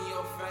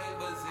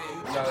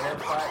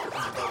that fight is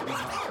gonna be my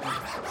shit.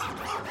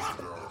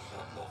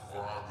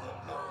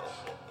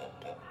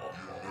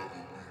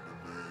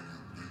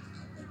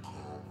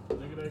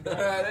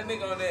 That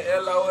nigga on that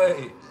LOA.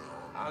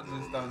 I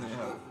just on that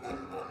hoe.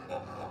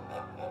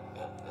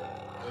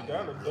 They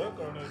got a duck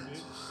on that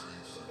bitch.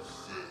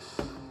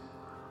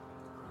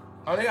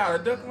 Oh, they got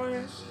a duck on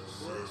here?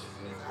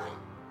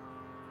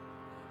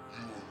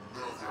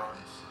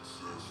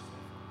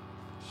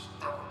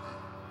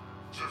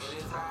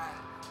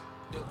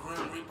 The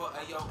grim reaper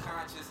of your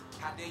conscience.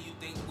 How dare you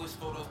think wish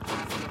for those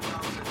positive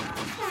thoughts and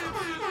options?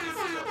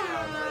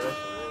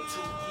 2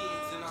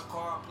 kids in a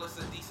car plus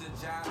a decent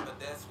job, but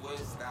that's where it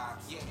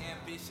stops. Your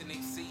ambition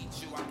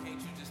exceeds you. Why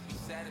can't you just be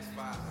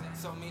satisfied?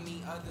 So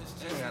many others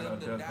just live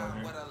to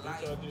die with a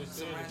life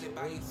surrounded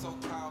by your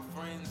so-called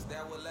friends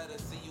that will let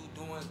us see you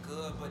doing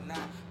good, but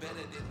not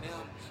better than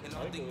them. And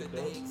don't think that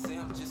they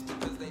exempt just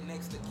because they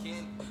next to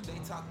kin. They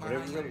talk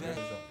behind your back.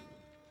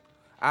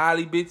 All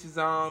these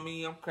bitches on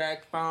me, I'm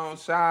crack phone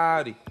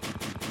shawty.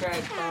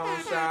 Crack phone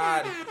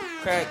shawty.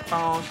 Crack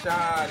phone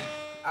shawty.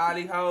 All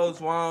these hoes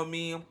want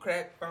me, I'm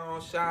crack phone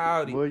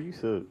shawty. Boy, you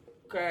suck.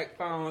 Crack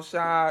phone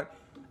shawty.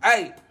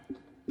 Hey,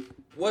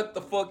 what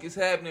the fuck is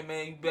happening,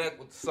 man? You back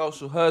with the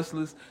Social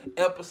Hustlers.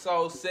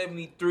 Episode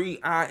 73.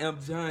 I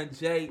am John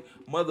J.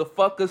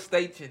 Motherfucker,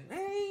 state your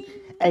name.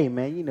 Hey,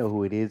 man, you know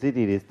who it is. It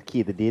is the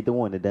kid that did the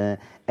one that done.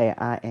 Hey,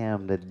 I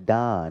am the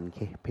Don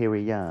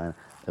Perignon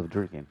of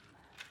drinking.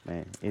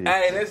 Man, it is.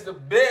 Hey, that's the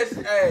best.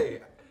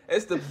 Hey,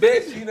 that's the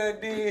best you done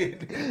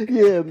did.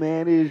 Yeah,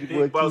 man, it is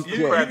your boy Keith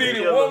You Jackson.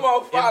 needed one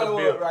more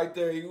follow-up right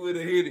there. You would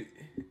have hit it.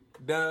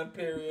 Don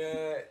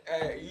Perignon.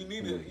 Hey, you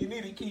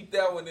need to keep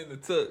that one in the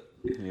tuck.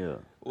 Yeah.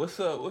 What's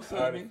up? What's I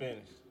up, already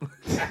man?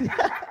 finished.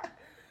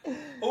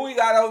 Who we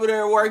got over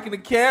there working the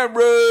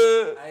camera?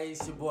 Hey,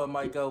 it's your boy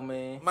Michael,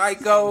 man.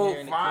 Michael Sitting here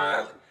in the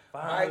finally.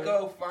 crib.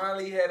 Michael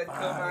finally had to come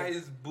out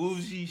his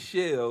bougie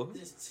shell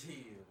Just chill,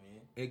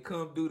 man. and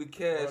come do the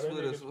cast Bro,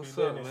 with that us. nigga What's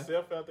be up, letting man?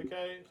 himself out the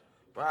cage.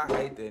 Bro, I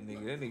hate that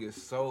nigga. That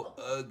nigga's so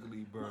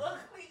ugly, bro.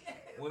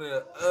 One of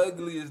the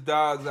ugliest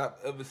dogs I've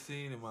ever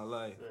seen in my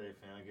life. Hey,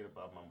 fam, get up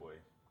out my boy.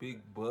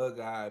 Big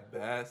bug-eyed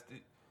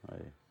bastard.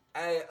 Hey.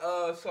 Hey,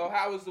 so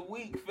how was the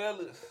week,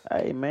 fellas?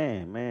 Hey,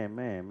 man.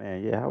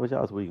 Yeah, how was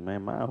y'all's week,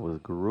 man? Mine was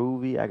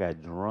groovy. I got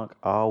drunk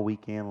all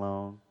weekend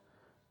long.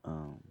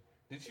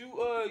 Did you,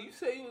 you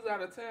say you was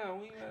out of town.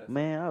 When you had...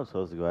 Man, I was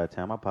supposed to go out of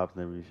town. My pops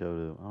never even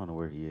showed up. I don't know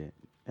where he at.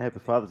 Happy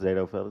Father's Day,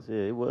 though, fellas.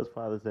 Yeah, it was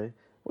Father's Day.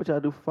 What y'all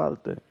do for Father's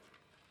Day?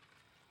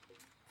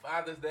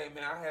 Father's Day,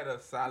 man, I had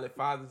a solid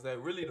Father's Day.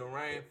 Really, the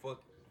rain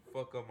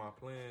fuck up my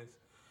plans.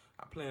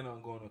 I plan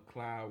on going to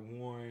Clyde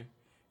Warren,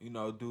 you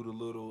know, do the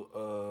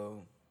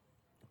little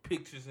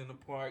pictures in the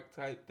park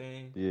type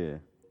thing. Yeah.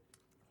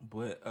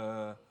 But,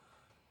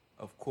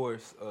 of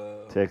course,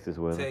 Texas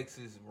weather.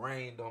 Texas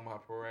rained on my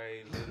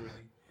parade, literally.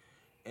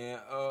 And,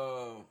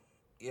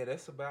 yeah,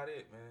 that's about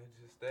it, man.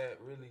 Just that,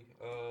 really.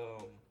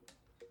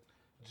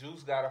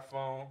 Juice got a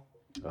phone.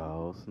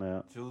 Oh,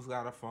 snap. Juice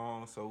got a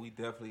phone, so we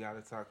definitely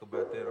got to talk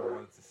about that. I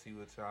wanted to see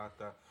what y'all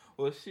thought.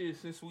 Well, shit,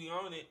 since we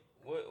on it,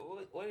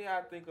 what do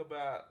y'all think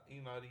about,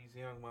 you know, these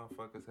young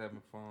motherfuckers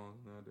having phones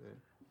nowadays?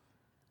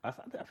 I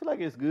feel like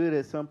it's good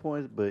at some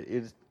points, but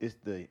it's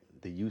the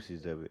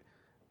usage of it.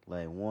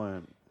 Like,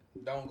 one...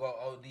 Don't go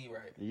OD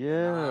right.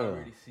 Yeah. I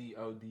already see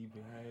OD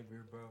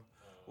behavior, bro.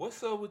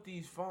 What's up with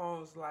these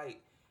phones? Like,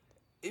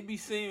 it be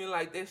seeming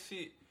like that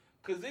shit,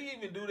 because they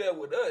even do that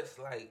with us.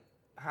 Like,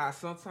 how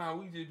sometimes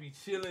we just be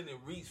chilling and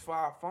reach for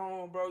our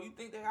phone, bro. You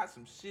think they got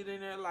some shit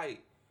in there,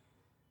 like,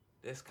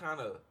 that's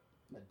kind of...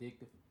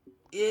 Addictive.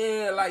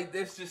 Yeah, like,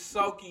 that's just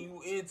soaking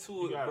you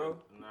into it, bro.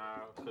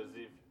 Nah, because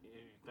if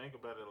you think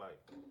about it, like...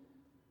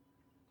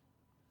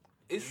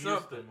 It's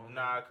something.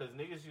 Because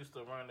niggas used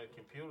to run their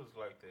computers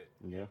like that.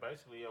 Yeah.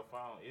 Basically, your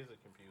phone is a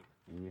computer.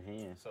 In your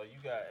hand. So you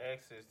got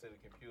access to the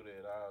computer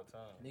at all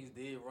times. Niggas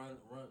did run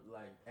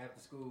like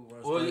after school.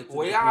 Run Well, straight to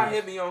y'all the computer.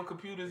 hit me on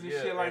computers and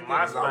shit like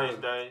MySpace,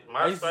 that. day.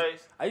 I used MySpace.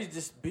 to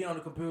just be on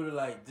the computer,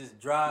 like just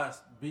drive.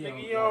 Be on. Nigga,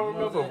 Like, you don't know what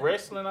remember I'm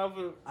wrestling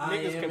over I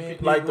niggas' am computer?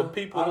 in Like the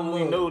people. people who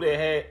we I knew that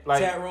had like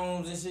chat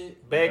rooms and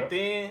shit. back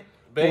then.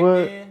 Back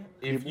What? then,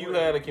 if you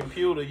had a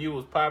computer, you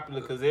was popular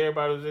because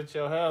everybody was at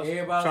your house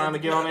Everybody trying to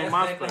get on their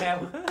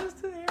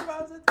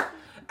MySpace.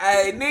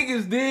 Hey,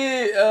 niggas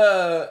did.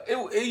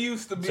 It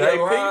used to be J.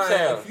 a line. Peep's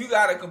house. If you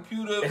got a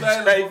computer And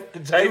available,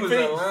 J. it was a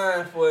Peep's.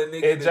 line for a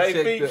nigga And to J.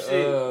 check Peep the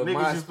shit.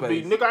 Niggas used to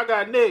be, MySpace. nigga, I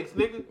got next,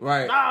 nigga.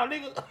 Right. Nah,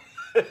 nigga.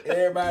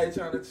 Everybody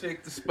trying to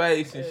check the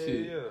space and Yeah,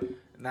 shit. yeah.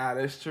 Nah,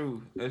 that's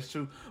true. That's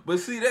true. But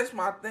see, that's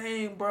my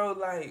thing, bro.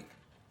 Like,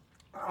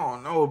 I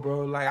don't know,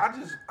 bro. Like,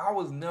 I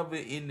was never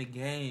in the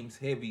games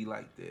heavy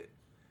like that.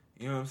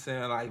 You know what I'm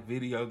saying? Like,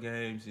 video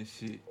games and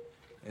shit.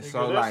 And Nigga,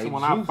 so, that's like,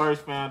 when I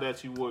first found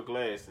out you wore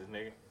glasses,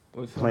 nigga.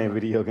 Playing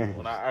video games.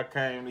 When I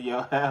came to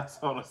your house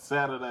on a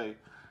Saturday,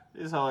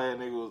 this whole ass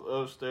nigga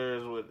was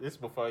upstairs with, this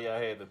before y'all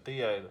had the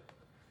theater.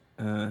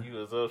 You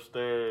was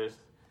upstairs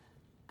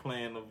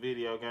playing a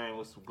video game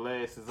with some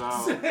glasses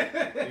on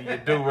and your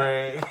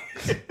do-rag.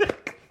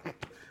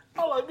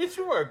 I'm like, bitch,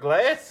 you wear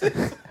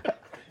glasses?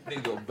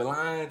 Nigga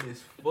blind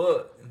as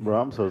fuck. Bro,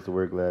 I'm supposed to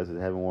wear glasses.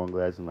 I haven't worn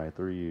glasses in like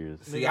 3 years.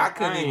 See, I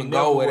couldn't ain't even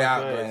never go wore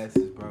without glasses.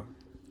 glasses, bro.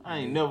 I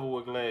ain't never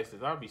wear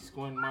glasses. I be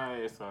squinting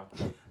my ass off.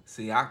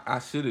 See, I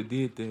should have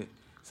did that.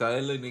 So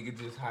that little nigga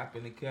just hop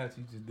in the couch.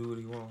 He just do what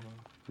he want.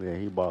 Huh? Yeah,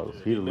 he boss.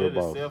 He the little let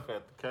boss. himself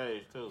at the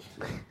cage too.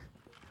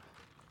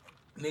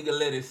 Nigga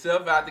let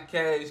himself out the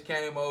cage,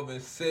 came over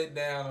and sat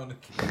down on the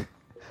couch.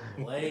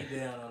 Laid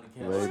down on the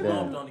couch. Laid Slumped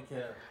down. on the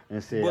couch.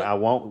 And said, But- I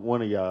want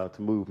one of y'all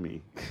to move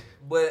me.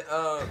 But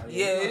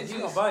yeah, it's he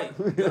just, gonna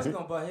bite. That's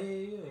gonna bite. Hell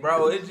yeah.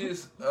 bro, it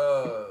just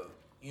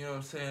you know what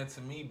I'm saying,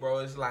 to me, bro,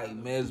 it's like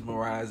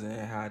mesmerizing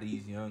how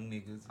these young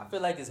niggas I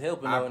feel like it's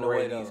helping though in a way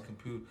operate though. these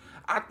computers.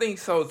 I think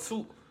so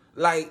too.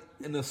 Like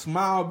in a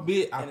small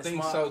bit, I In a think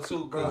small- so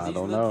too. bro, Cause I these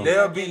don't little know. kids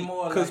they'll are be getting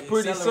more, because like,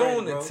 pretty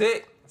soon accelerated, the bro.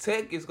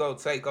 tech is gonna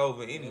take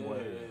over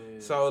anyway. Yeah.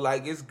 So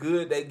like it's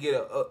good they get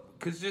a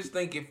cause just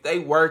think if they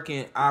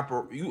working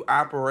you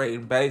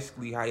operating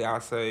basically how y'all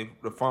say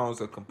the phones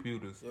are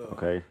computers. Yeah.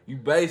 Okay. You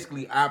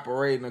basically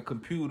operating a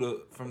computer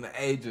from the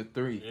age of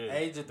 3. Yeah.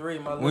 Age of 3,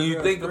 my little When you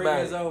girl, think 3 about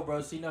years it. old,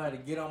 bro. She know how to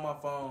get on my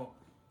phone.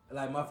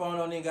 Like my phone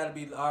don't even gotta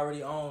be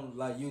already on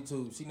like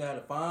YouTube. She know how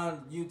to find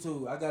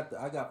YouTube.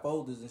 I got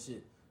folders and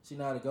shit. She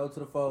know how to go to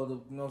the folder,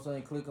 you know what I'm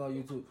saying, click on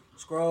YouTube,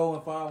 scroll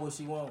and find what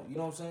she want. You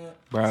know what I'm saying?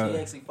 Bruh, she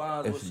actually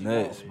finds what it's she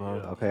nuts, wants. bro.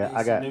 Okay, Yeah,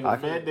 I got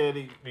Nigga, Fat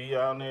Daddy be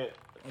on there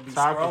And be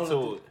talking to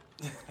scrolling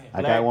it.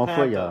 I Black got one for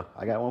Panther. y'all.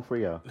 I got one for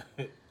y'all.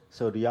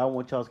 So do y'all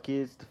want y'all's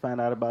kids to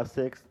find out about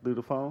sex through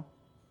the phone?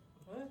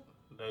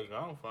 They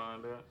gonna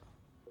find out.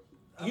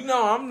 You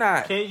know I'm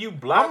not. Can you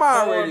block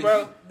I'm porn, already-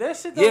 bro? That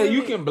shit don't Yeah, even-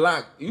 you can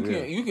block. You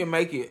Yeah. can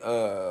make it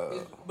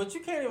But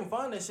you can't even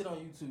find that shit on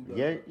YouTube though.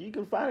 Yeah, you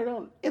can find it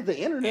on the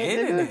internet. nigga.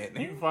 internet.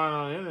 You can find it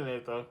on the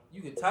internet though.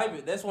 You can type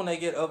it. That's when they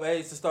get of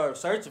age to start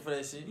searching for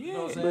that shit. You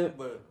know what I'm Yeah. saying?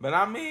 But But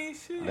I mean,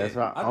 shit. That's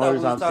right. I Only thought we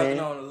reason I'm was talking saying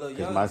on a little because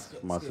young my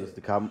scale.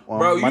 sister called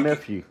Bro, my you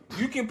nephew.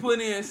 You can put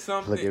in Look at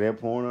something. that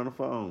porn on the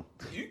phone.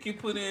 You can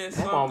put in My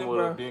something, mama would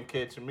bro. have been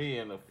catching me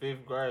in the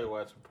 5th grade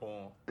watching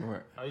porn.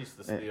 Right. I used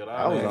to And steal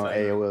I all was that. on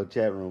AOL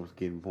chat rooms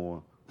getting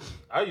porn.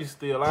 I used to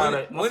steal all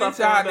that. When did Once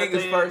I y'all found out niggas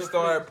they had first the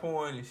start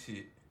porn and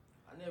shit?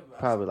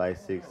 Probably like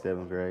 6th,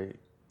 7th grade.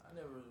 I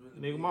never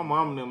really Nigga, my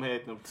mom and them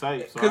had them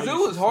tapes. So Because I it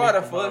used was to harder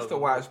sneak for them us out to the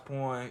watch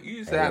porn. You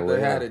used to have to AOL.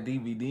 have a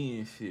DVD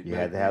and shit. You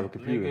back had to have a then.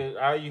 computer.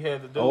 Nigga, all you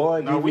had to do.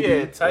 Or no, we DVD.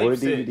 had tape Or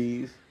sets.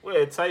 DVDs. We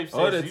had tape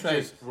Or the sets. You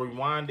tapes. just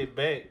rewind it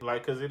back,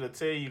 like, cause it'll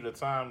tell you the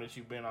time that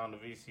you've been on the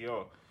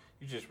VCR.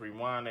 You just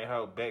rewind that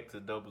hoe back to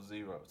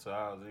 00, to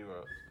all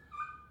zeros,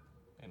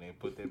 and then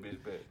put that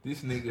bitch back.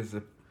 This nigga's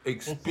a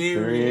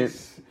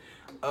experienced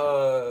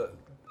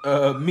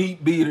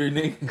meat beater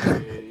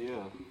nigga.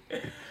 Yeah.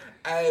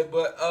 Hey,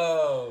 but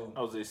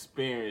I was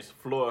experienced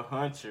floor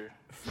huncher.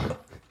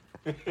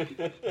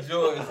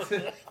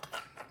 George.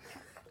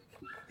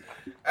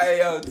 Hey,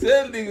 yo,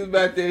 tell niggas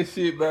about that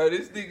shit, bro.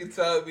 This nigga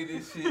told me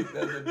this shit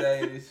the other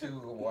day. This shit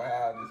was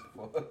wild as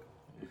fuck.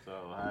 It's a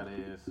hot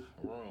ass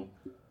room.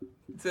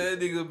 Tell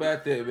niggas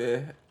about that,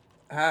 man.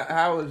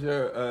 How was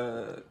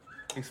your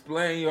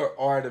explain your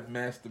art of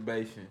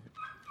masturbation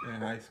in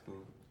high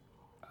school?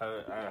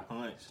 I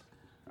hunched.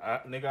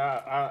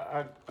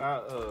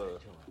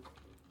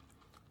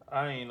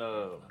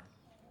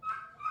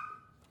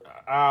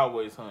 I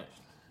always hunched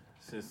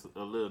since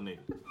a little nigga.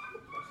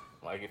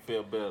 Like it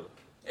felt better.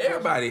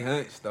 Everybody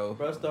hunched though.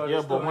 Bro started Yeah,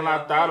 but story when I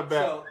out thought like,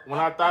 about so, when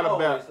I thought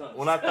always about hunched.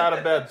 when I thought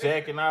about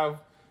jacking off,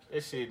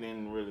 that shit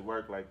didn't really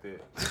work like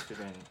that. That shit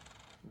didn't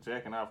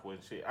jacking off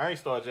wasn't shit. I ain't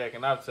started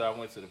jacking off till I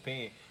went to the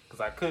pen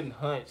because I couldn't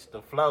hunch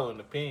the flow in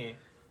the pen.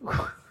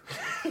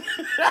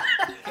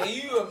 Can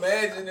you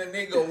imagine a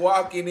nigga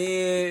walking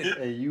in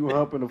And you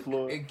humping the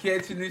floor. and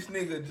catching this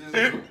nigga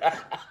just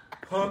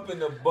pumping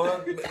the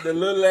bunk, the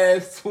little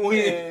ass twin,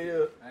 Hey,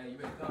 you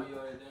better calm your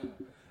ass down.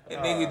 and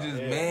nigga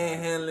just yeah.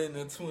 manhandling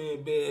the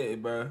twin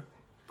bed, bro.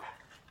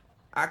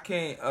 I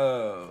can't.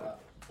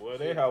 Well,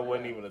 that hoe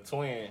wasn't even a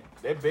twin.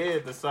 That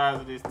bed the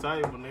size of this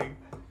table, nigga.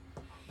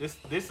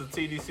 This a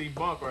TDC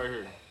bunk right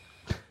here.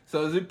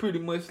 So is it pretty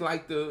much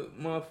like the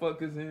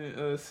motherfuckers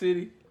in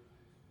city?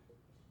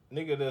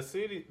 Nigga, the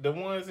city, the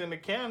ones in the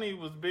county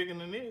was bigger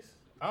than this.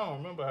 I don't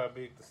remember how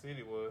big the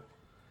city was.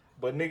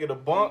 But nigga, the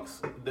bunks,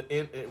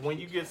 when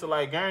you get to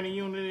like gurney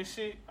unit and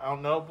shit, I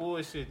don't know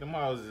bullshit. Them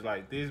houses is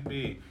like this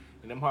big,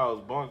 and them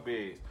houses bunk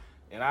beds.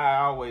 And I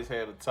always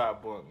had a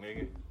top bunk,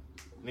 nigga.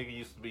 Nigga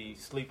used to be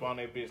sleep on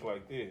that bitch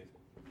like this.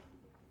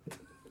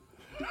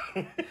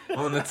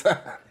 On the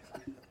top.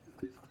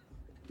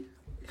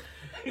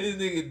 This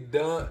nigga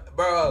done,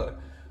 bro.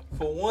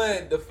 For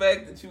one, the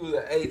fact that you was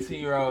an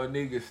 18-year-old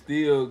nigga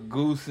still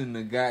goosing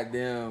the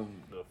goddamn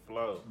The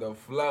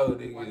flow.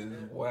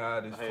 nigga is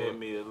wild as I had fuck.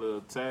 me a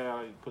little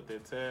towel. You put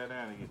that towel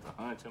down and get the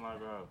hunching like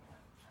that.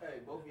 Hey,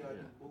 both of y'all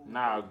just move.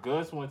 Nah,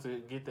 Gus went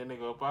to get that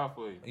nigga up off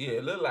for you. Yeah,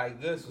 it looked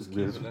like Gus was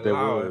Gus keeping the that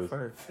law was. at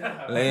first.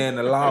 Laying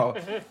the law.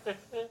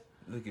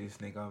 Look at this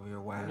nigga over here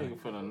That wild. nigga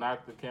finna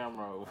knock the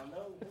camera over.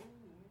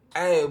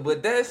 Hey,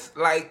 but that's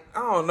like, I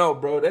don't know,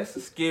 bro. That's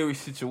a scary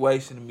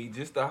situation to me.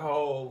 Just the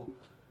whole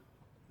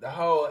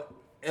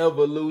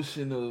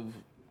evolution of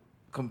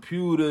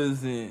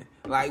computers and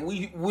like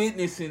we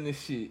witnessing the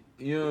shit.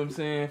 You know what I'm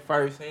saying?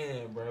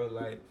 Firsthand, bro.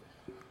 Like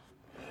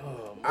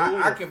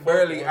I can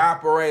barely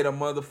operate a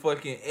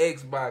motherfucking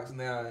Xbox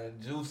now,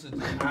 and Juice will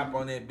just hop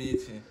on that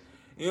bitch and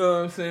you know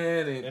what I'm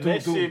saying? And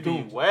that shit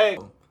be whack.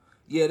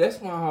 Yeah,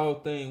 that's my whole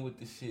thing with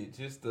the shit.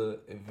 Just the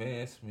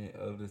advancement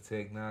of the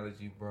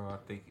technology, bro. I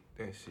think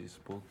that shit's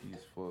spooky as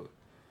fuck.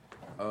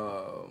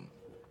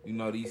 You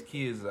know, these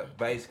kids are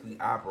basically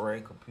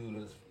operating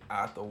computers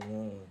out the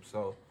womb.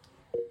 So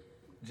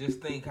just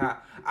think how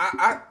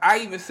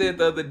I even said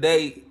the other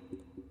day,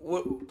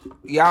 what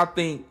y'all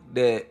think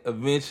that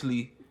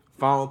eventually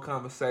phone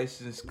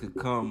conversations could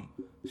come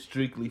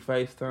strictly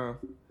FaceTime?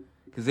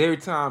 Cause every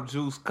time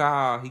Juice he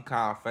call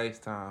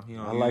FaceTime. He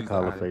don't I like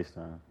calling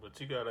FaceTime.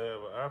 But you gotta have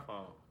an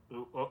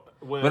iPhone.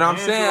 Well, but I'm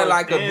saying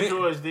like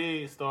Androids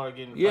did start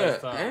getting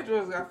FaceTime.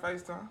 Androids got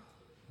FaceTime.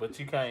 But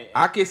you can't.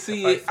 I can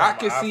see it. I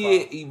can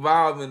see it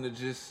evolving to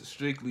just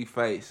strictly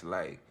face.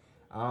 Like,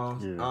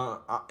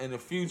 in the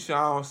future,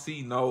 I don't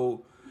see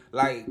no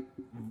like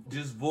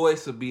just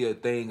voice will be a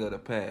thing of the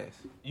past.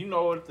 You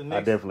know what the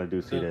next? I definitely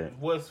do see that.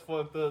 What's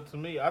fucked up to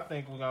me? I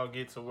think we're gonna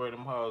get to where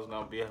them hoes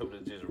gonna be able to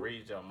just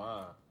read your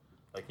mind.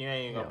 Like you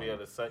ain't gonna be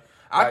able to say.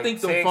 I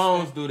think the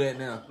phones do that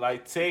now.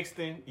 Like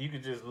texting, you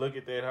could just look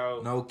at that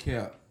hoe. No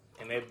cap.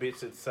 And that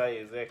bitch would say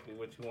exactly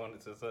what you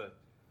wanted to say.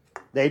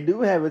 They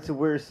do have it to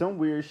where some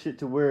weird shit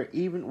to where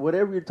even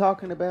whatever you're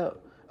talking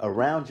about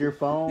around your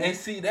phone. And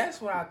see, that's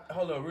what I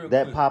hold on real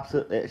that quick. pops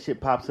up. That shit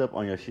pops up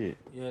on your shit.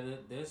 Yeah,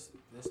 that's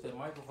that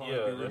microphone.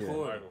 Yeah, that's the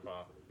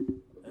microphone.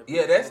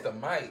 Yeah, that's the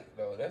mic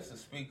though. That's the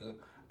speaker.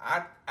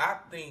 I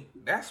think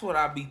that's what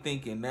I be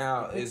thinking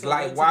now. Is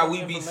like why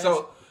we be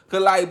so.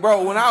 Cause like,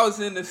 bro, when I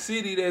was in the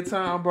city that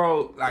time,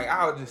 bro, like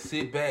I would just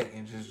sit back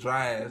and just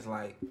dry ass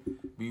like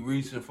be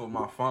reaching for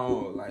my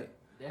phone, like.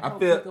 I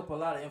pick up a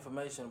lot of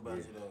information about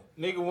you though.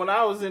 Nigga, when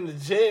I was in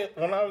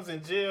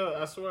jail,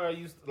 I swear I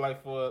used to,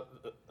 like, for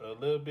a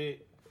little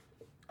bit,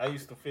 I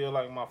used to feel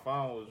like my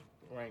phone was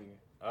ringing.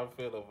 I would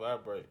feel it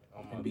vibrate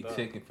on my be thumb.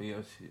 checking for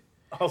your shit.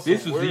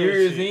 This was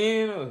years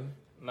in? Or?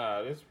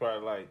 Nah, this is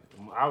probably like,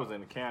 I was in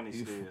the county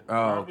still.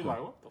 I'd be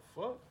like, what the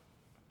fuck?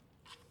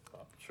 I'm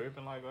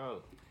tripping like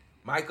that.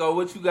 Michael,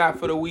 what you got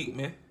for the week,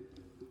 man?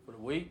 For the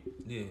week?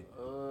 Yeah.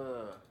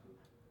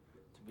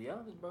 To be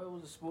honest, bro, it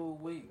was a smooth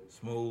week.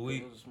 Smooth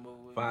week. It was a smooth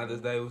week. Father's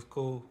Day was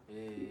cool.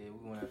 Yeah,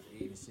 we went out to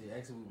eat and shit.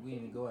 Actually, we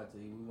didn't go out to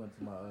eat. We went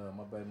to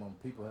my baby mama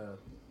people house.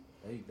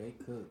 They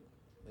cook.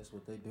 That's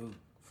what they do.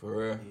 For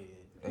real? Yeah.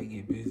 They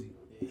get busy.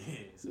 Yeah,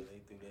 so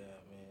they threw that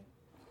out,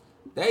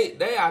 man.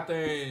 They out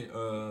there in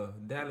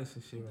Dallas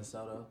and shit.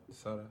 DeSoto.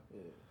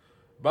 Yeah.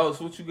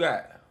 Boss, what you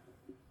got?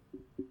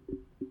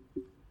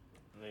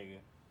 Nigga.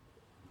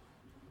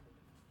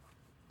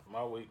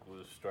 My week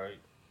was straight.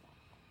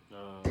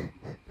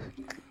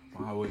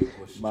 My week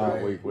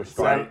was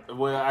straight. So,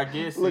 well, I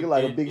guess looking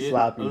like a big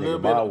sloppy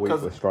nigga. My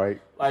week was straight.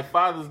 Like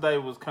Father's Day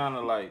was kind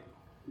of like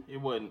it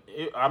wasn't.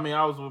 I mean,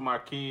 I was with my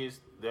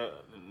kids. I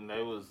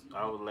was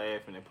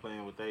laughing and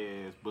playing with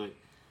their ass, but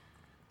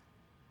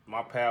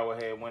my power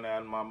had went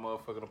out in my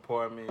motherfucking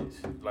apartments.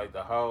 Like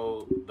the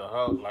whole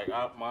like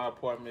my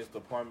apartments, the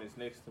apartments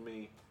next to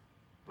me,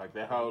 like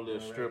that whole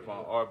little strip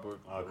on Arbor.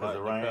 Because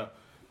of rain.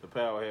 The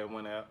power had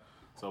went out.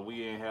 So we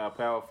didn't have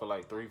power for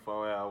like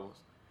 3-4 hours.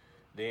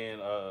 Then,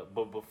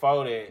 but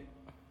before that,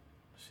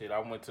 shit, I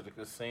went to the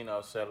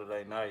casino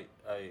Saturday night.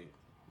 Hey,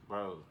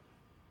 bro,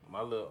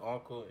 my little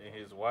uncle and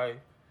his wife,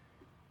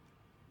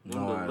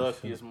 them the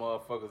luckiest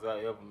motherfuckers I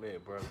ever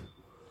met, bro.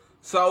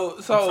 So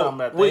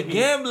with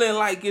gambling,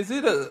 like, is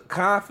it a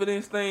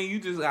confidence thing? You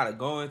just gotta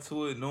go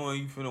into it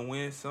knowing you finna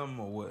win something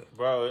or what?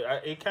 Bro,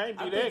 it can't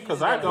be that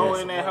because I go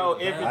in that hole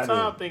every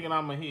time thinking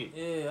I'm a hit.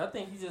 Yeah, I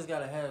think you just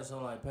gotta have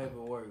some like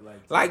paperwork,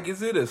 like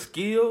is it a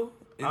skill?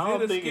 I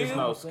don't think it's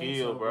no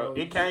skill, bro.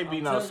 It can't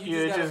be no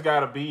skill. It just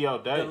gotta be your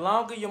day. The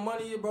longer your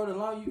money is, bro, the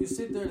longer you can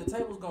sit there, the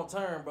table's gonna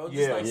turn, bro.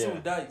 Just like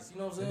shooting dice.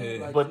 You know what I'm saying?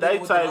 Yeah. Like, but they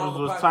tables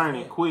was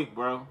turning quick,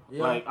 bro.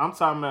 Yeah. Like I'm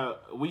talking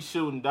about, we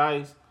shooting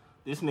dice.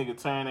 This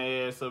nigga turned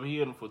their ass up. He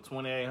hit him for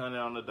 2,800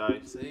 on the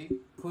dice. See,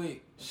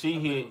 quick. She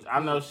hit. I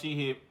know she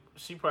hit.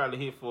 She probably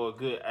hit for a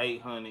good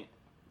 800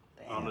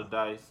 on the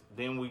dice.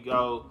 Then we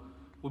go.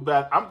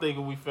 I'm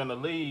thinking we finna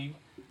leave.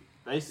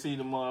 They see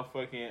the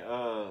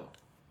motherfucking.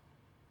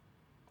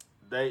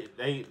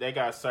 They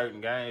got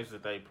certain games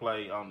that they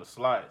play on the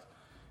slots.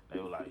 They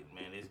were like,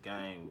 man, this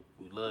game,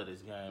 we love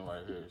this game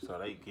right here. So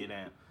they get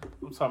in.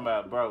 I'm talking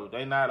about, bro,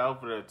 they not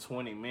over there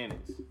 20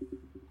 minutes.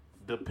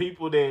 The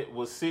people that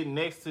was sitting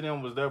next to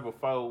them was there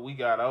before we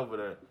got over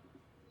there.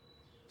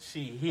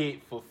 She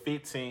hit for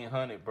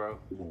 1,500, bro.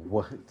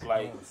 What?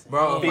 Like,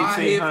 bro, if I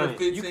hit for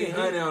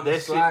 1,500 on the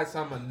slots,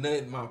 I'm a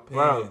nut in my pants.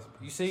 Bro,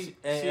 you see,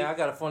 and I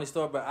got a funny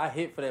story, but I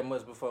hit for that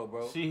much before,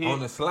 bro. She hit on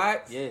the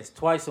slots? Yes,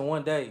 twice in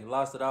one day.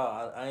 Lost it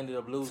all. I ended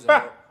up losing,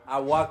 bro. I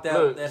walked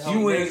out. Look, that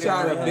you ain't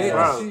trying to bet,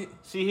 bro.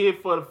 She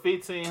hit for the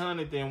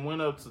 1,500, then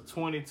went up to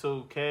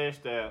 22,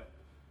 cashed out.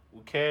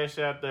 We cashed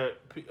out there.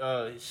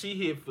 She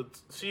hit for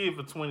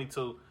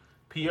 22.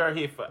 Pierre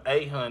hit for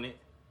 800.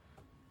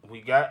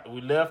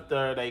 we left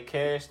there. They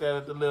cashed out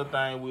at the little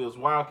thing. We was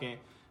walking.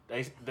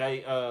 They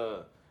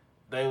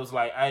was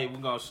like, hey, we're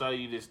gonna show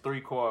you this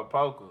 3-card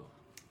poker.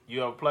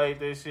 You ever played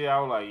this shit? I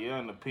was like, yeah,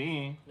 in the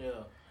pen. Yeah.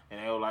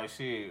 And they were like,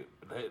 shit,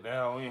 they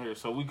don't in here.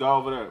 So we go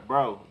over there.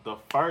 Bro, the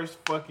first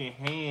fucking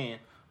hand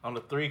on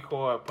the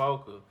 3-card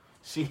poker,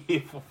 she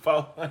hit for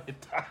 $400.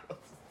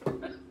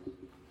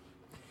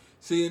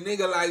 See, a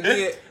nigga like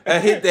me, I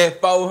hit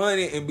that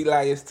 400 and be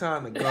like, it's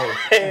time to go.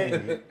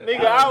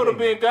 Nigga, I would have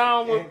been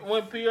gone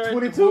when Pierre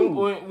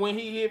 22. When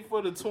he hit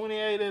for the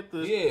 28 at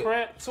the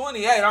crap.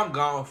 28, I'm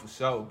gone for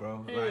sure,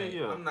 bro. Yeah, like,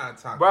 yeah. I'm not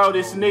talking. Bro,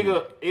 this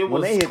nigga, it When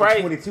was they hit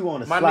crazy. the 22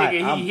 on the My slot,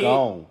 nigga, I'm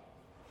gone.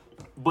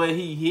 But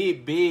he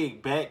hit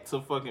big back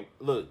to fucking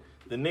look.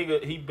 The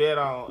nigga he bet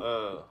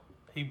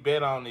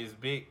on his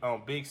Big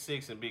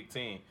 6 and Big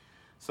 10.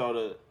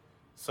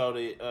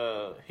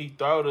 He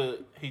throw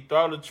the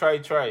tray.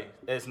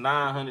 That's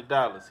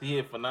 $900. He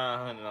hit for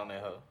 $900 on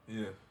that hoe.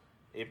 Yeah.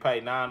 It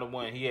paid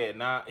 9-1. He had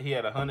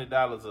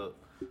 $100 up.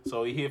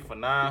 So he hit for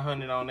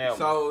 $900 on that one.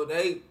 So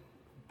they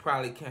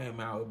probably came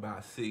out with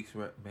about 6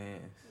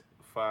 bands.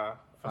 5.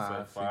 I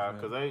said 6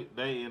 5 because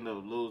they ended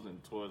up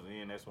losing towards the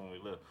end. That's when we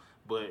left.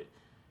 But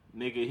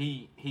nigga,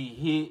 he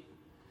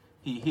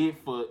hit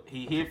for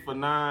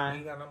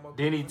 9.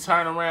 Then he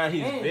turned around. He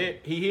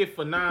hit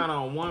for 9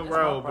 on one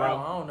row, bro.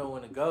 I don't know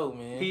when to go,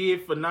 man. He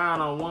hit for 9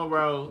 on one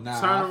row.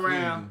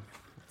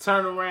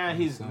 Turn around.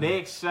 His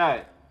next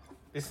shot.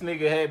 This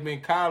nigga had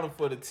been calling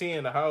for the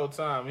 10 the whole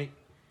time.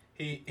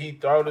 He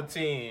throw the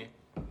 10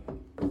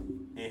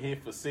 and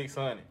hit for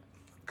 600.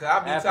 Cause I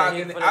be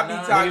talking That's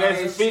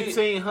that shit.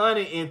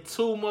 1,500 in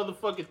 2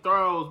 motherfucking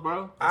throws,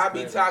 bro. I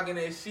be talking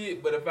that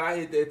shit, but if I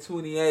hit that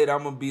 28,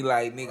 I'm gonna be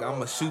like, nigga, I'm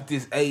gonna shoot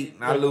this 8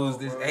 and I lose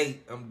this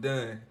 8. I'm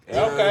done.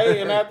 Okay,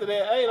 and after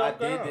that 8, I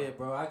did that,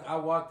 bro. I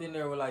walked in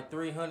there with like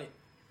 300.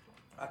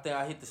 I think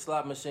I hit the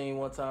slot machine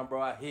one time,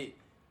 bro. It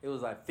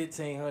was like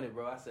 1,500,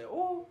 bro. I said,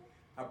 ooh.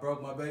 I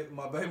broke my baby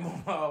mama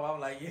off.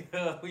 I'm like,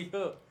 yeah, we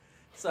up.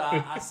 So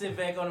I sit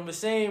back on the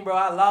machine, bro.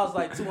 I lost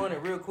like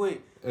 200 real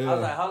quick. Yeah. I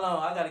was like, hold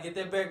on, I gotta get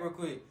that back real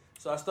quick.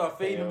 So I start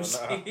feeding the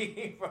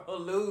machine, bro.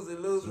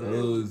 Losing.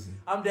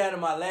 I'm down to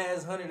my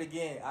last 100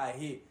 again. I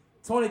hit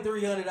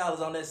 $2,300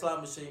 on that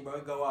slot machine, bro.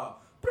 It go out.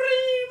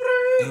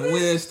 And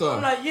Windstar.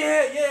 I'm like,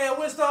 yeah.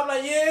 Windstar. I'm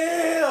like,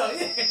 yeah.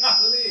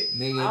 I lit.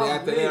 Nigga,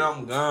 after that,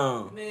 I'm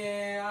gone.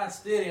 Man, I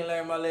still didn't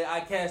learn my leg.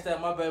 I cashed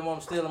out. My baby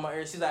mom still in my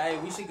ear. She's like, hey,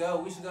 we should go.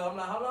 I'm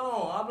like,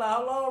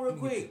 hold on real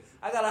quick.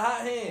 I got a hot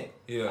hand.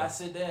 Yeah. I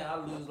sit down. I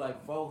lose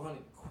like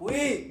 400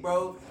 quick,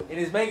 bro. And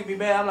it's making me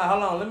mad. I'm like,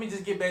 hold on. Let me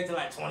just get back to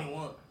like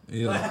 21.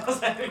 Yeah. Like, I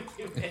was like,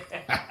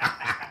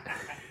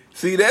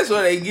 see, that's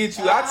where they get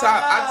you. I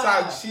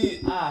talk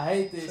shit. I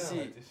hate this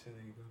shit.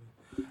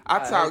 I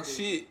talk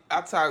shit,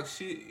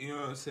 you know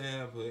what I'm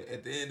saying? But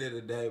at the end of the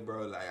day,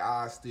 bro, like,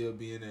 I'll still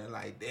be in there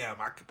like, damn,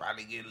 I could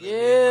probably get a little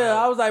bit.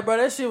 I was like, bro,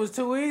 that shit was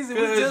too easy.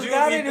 We just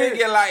got in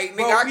here. Like, nigga,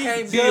 bro, I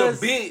can't be a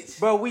bitch.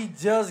 Bro, we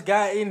just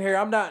got in here.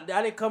 I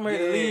didn't come here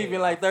to leave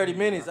in like 30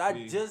 minutes.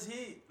 I just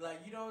hit.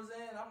 Like, you know what I'm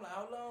saying? I'm like,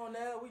 hold on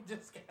now. We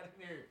just got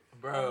in here.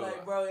 Bro. I'm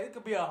like, bro, it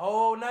could be a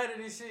whole night of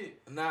this shit.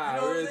 Nah,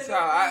 you know real talk.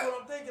 That's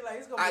what I'm thinking. Like,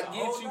 it's gonna be a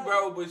whole get you, night.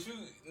 bro, but you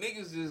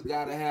niggas just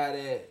gotta have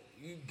that.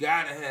 You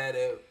gotta have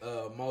that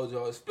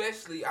mojo.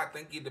 Especially, I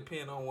think it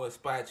depends on what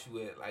spot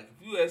you at. Like,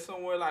 if you at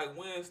somewhere like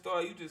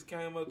Windstar, you just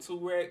came up 2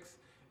 racks,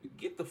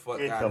 get the fuck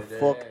out of there.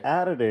 Get the fuck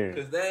out of there.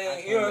 Because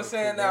they, you know what I'm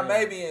saying? Now,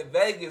 maybe in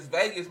Vegas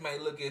may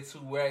look at 2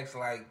 racks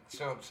like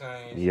chump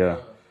change. Yeah.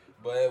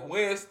 But at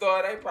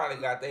Windstar, they probably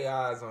got their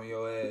eyes on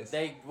your ass.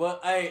 I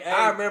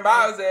remember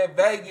I was at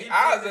Vegas.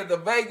 I was at the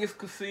Vegas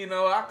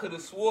casino. I could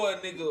have swore a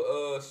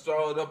nigga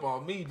strolled up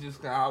on me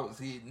just because I was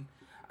hitting.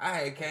 I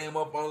had came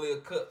up only a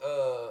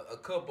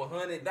couple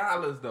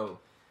 $100 though.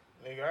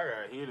 Nigga,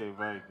 I got hit at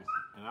Vegas.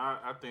 And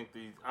I think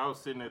I was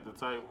sitting at the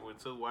table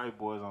with 2 white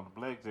boys on the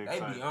blackjack They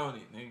side. be on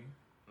it, nigga.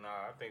 Nah,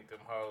 I think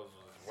them hoes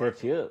was working.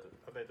 Set you up.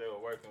 I think they were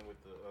working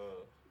with the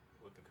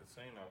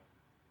casino.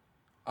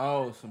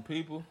 Oh, some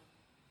people?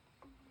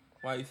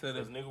 Why you said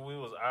that? Cause nigga, we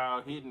was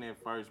all hitting at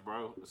first,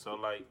 bro. So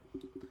like,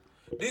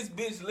 this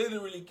bitch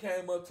literally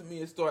came up to me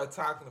and started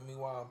talking to me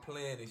while I'm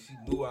playing, and she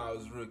knew I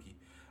was rookie.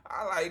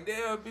 I like,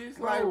 damn, bitch,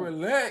 Bro, like,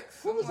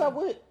 relax. What was I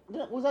with?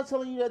 Was I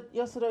telling you that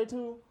yesterday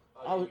too?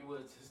 you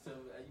was just telling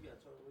me.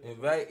 You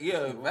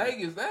got in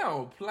Vegas, they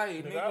don't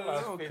play, nigga. They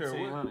don't care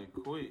what.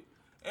 Quick.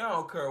 They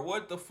don't care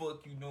what the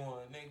fuck you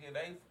doing, nigga.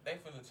 They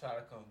finna try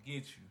to come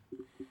get you.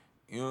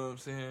 You know what I'm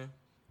saying?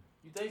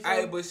 You think so?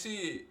 Hey, but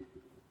shit.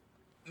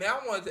 Now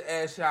I wanted to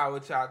ask y'all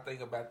what y'all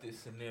think about this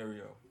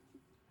scenario.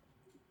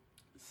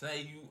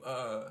 Say you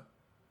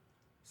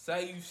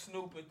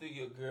snooping through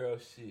your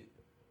girl's shit,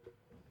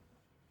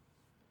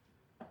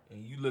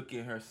 and you look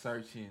at her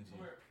search engine.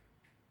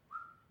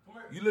 Come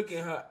here. You look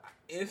at her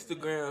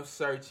Instagram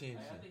search engine.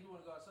 Hey, I think you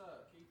want to go outside,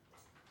 Keith.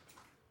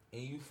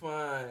 And you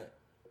find,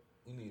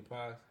 you need to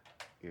pause.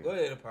 Yeah. Go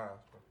ahead and pause,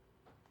 bro.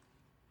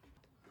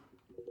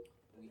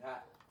 We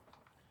hot.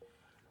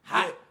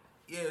 Hot.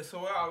 Yeah, so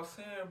what I was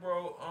saying,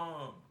 bro,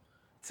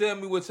 tell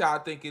me what y'all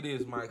think it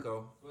is,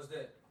 Michael. What's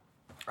that?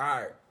 All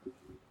right.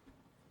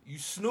 You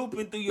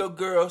snooping through your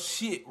girl's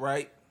shit,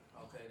 right?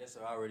 Okay, that's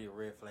already a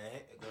red flag.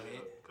 Go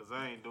ahead. Cause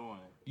I ain't doing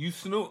it. You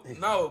snoop?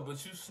 No,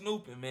 but you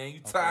snooping, man. You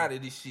tired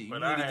of this shit. You But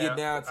need to get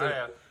down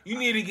to. You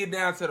need to get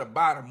down to the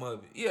bottom of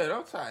it. Yeah,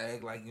 don't try to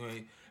act like you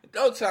ain't.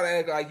 Don't try to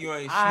act like you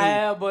ain't snoop. I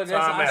have, but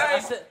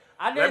that's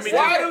I didn't say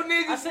Why that. do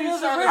niggas I said be it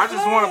was a trying red to- I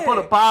just want to put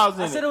a pause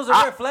in it. I said it was a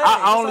red flag.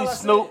 I only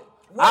That's all I snoop.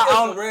 said. What is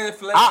I a red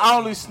flag? I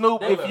only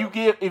snoop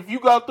if you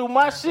go through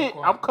my shit.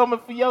 I'm coming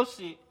for your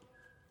shit.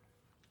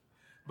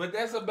 But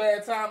that's a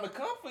bad time to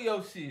come for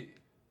your shit.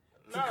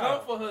 To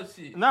come for her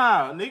shit.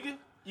 Nah, nigga.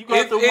 You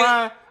go through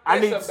mine. I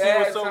need to see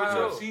what's up with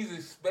yours. She's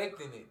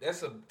expecting it.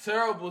 That's a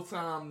terrible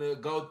time to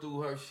go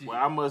through her shit. Well,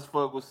 I must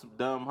fuck with some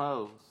dumb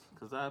hoes.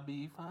 Cause I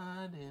be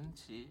finding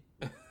shit.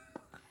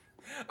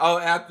 Oh,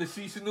 after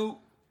she snoop?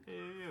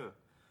 Yeah.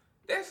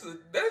 That's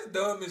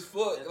dumb as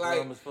fuck. That's like,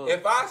 dumb as fuck.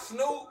 if I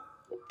snoop,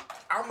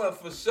 I'ma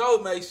for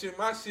sure make sure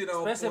my shit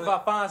on Especially point.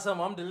 if I find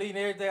something, I'm deleting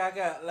everything I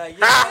got. Like,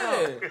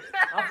 yeah,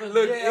 I'm finna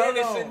Look hold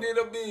innocent on.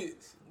 little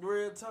bitch.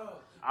 Real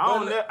talk.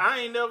 I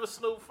ain't never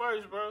snoop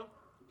first, bro.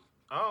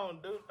 I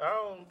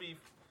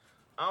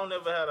don't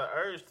never had an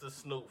urge to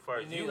snoop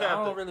first. I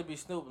don't really be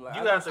snooping. Like,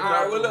 You have to All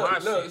right, go well,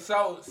 through my look. shit.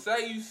 So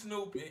say you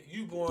snooping,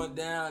 you going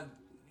down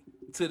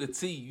to the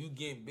T. You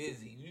getting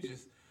busy.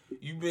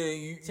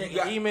 You checking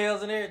got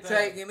emails and everything.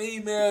 taking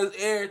emails,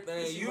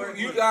 everything.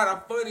 You got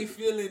a funny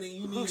feeling, and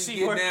you need to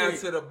get down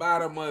to the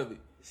bottom of it.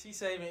 She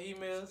saving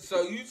emails.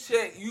 So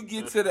you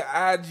get to the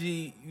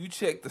IG, you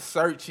check the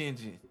search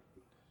engine,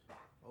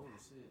 Oh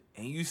shit.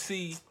 and you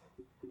see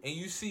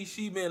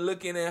she been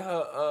looking at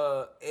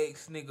her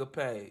ex nigga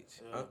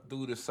page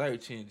through the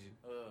search engine.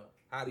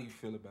 How do you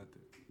feel about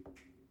that?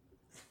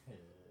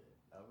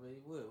 I mean,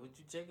 what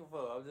you checking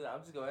for? I'm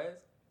just gonna ask.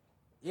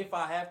 If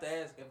I have to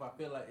ask,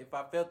 if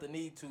I felt the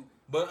need to.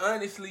 But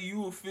honestly,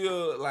 you would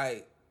feel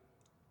like,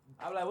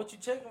 I'm like, what you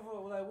checking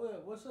for? Like,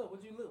 what's up?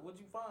 What you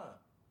find?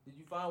 Did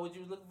you find what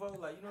you was looking for?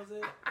 Like, you know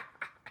what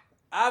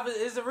I'm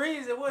saying? It's a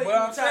reason. What? Well,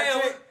 you I'm trying to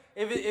saying, check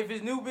if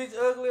his new bitch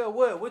ugly or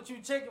what? What you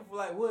checking for?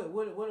 Like,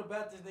 what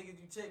about this nigga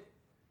you checking?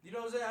 You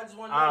know what I'm saying? I just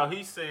want to know. Oh,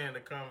 he's saying the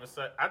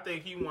conversation. I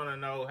think he want to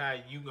know how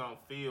you gonna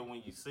feel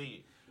when you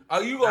see it. oh,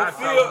 you gonna Not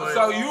feel? so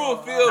So much- you will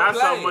feel Not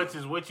played. so much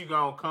as what you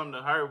gonna come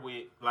to her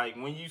with. Like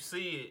when you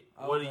see it,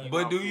 what are you?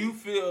 But gonna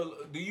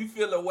do you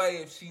feel a way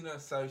if she done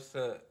searched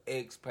her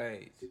ex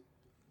page?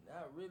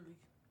 Not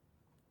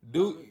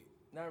really.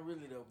 Not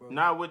really though, bro.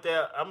 Not with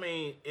that. I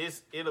mean,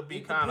 it'll be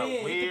kind of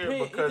weird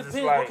because it it's depends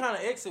like what kind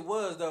of ex it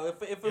was though.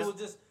 If it was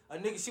just a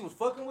nigga she was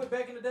fucking with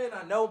back in the day and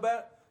I know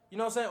about, you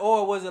know what I'm saying?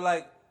 Or was it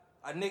like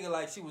a nigga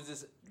like she was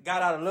just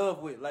got out of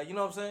love with, like, you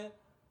know what I'm saying?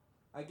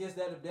 I guess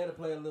that'll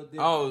play a little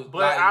different. Oh, But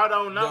like I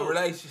don't know the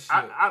relationship.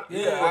 I I can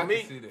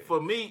see that. For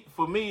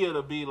me,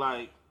 it'll be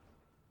like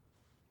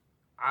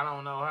I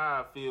don't know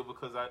how I feel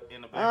because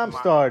in the back. I'm of my,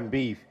 starting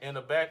beef. in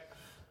the back.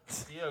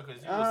 Yeah,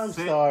 because I'm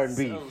starting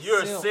beef.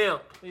 You're a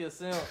simp. He a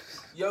simp.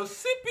 Yo,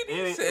 sipping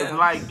It's himself.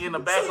 like in the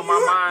back of my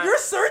mind. You're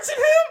searching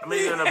him? I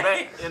mean,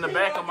 in the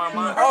back of my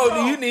mind. Oh,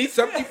 do you need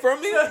something from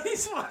me?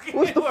 He's fucking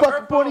What's the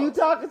fucking point of you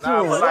talking to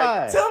Nah, him? but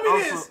Why? Tell me I'm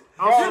this. so-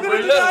 I'm so You're gonna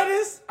really- deny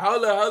this?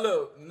 Hold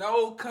up.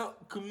 No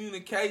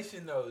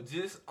communication though.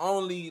 Just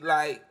only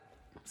like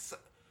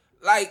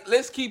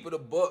let's keep it a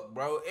buck,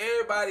 bro.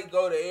 Everybody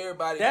go to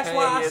everybody. That's page.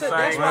 why I Yes, said. I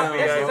That's ain't why. gonna be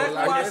That's able to- exactly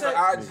why I like, said.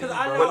 that's Because IG,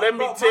 I bro. know. But let me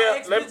bro, tell. my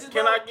ex-bitches,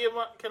 Can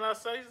bro, Can I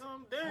say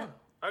something? Damn,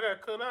 I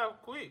got cut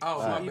out quick.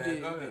 Oh, my He bad.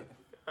 did, Go he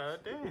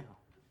ahead. did.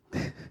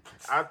 Damn.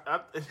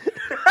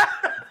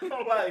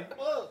 I'm like,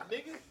 fuck,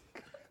 nigga.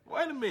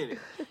 Wait a minute,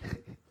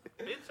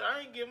 bitch.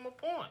 I ain't getting my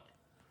point.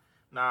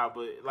 Nah,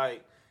 but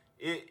like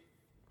it.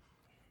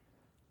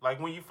 Like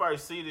when you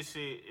first see this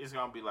shit, it's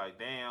gonna be like,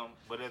 damn.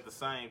 But at the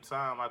same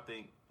time, I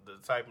think the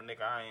type of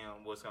nigga I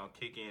am, what's gonna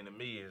kick in to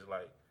me is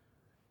like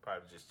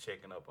probably just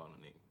checking up on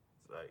a nigga.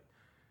 It's like,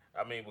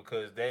 I mean,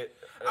 because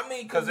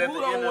Because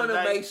who don't want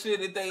to make sure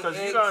that they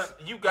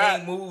ex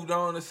ain't moved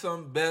on to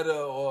something better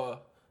or.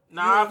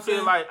 Nah, You know I what feel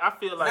I'm like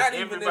Not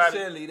even everybody,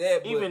 necessarily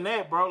that, but even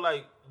that, bro.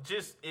 Like,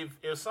 just if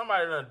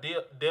somebody done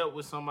dealt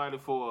with somebody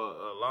for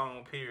a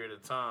long period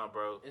of time,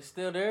 bro, It's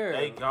still there.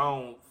 they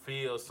gon'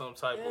 feel some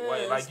type of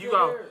way. Yeah, Like it's you still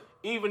gon' there.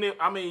 even if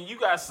you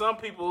got some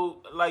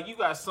people who, like you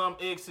got some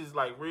exes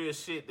like real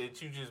shit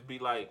that you just be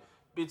like,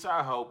 bitch,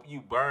 I hope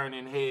you burn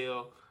in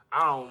hell.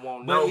 I don't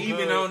want But no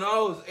even good. on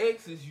those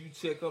exes, you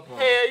check up on.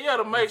 Hell yeah,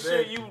 to make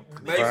sure Exactly. you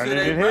Make sure Burn it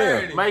they in hell.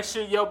 burn it. make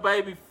sure your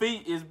baby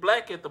feet is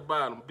black at the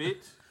bottom,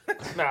 bitch.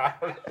 Nah.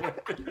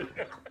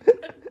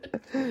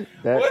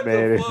 That What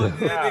man the is. fuck,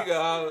 that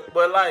nigga?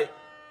 But like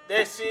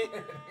that shit,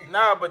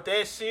 but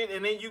that shit,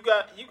 and then you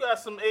got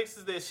some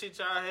exes that shit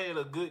y'all had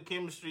a good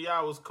chemistry,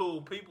 y'all was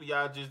cool people,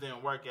 y'all just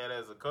didn't work out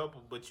as a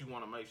couple, but you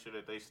want to make sure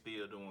that they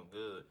still doing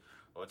good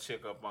or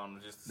check up on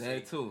them just to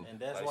That see. too. And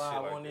that's Like why shit I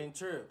like want that. in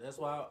trip. That's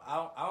why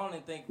I don't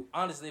even think,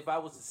 honestly, if I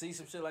was to see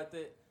some shit like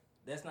that,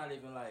 that's not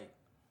even like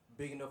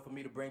big enough for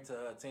me to bring to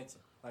her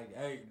attention. Like,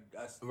 hey, you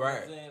know what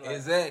Right. I'm saying? Like,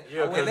 Exactly.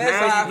 Yeah, When because that's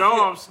now how you know I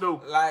feel. I'm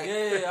snooping. Like,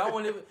 Yeah, I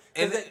want to.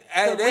 And Because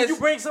hey, when that's- you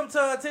bring something to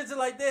her attention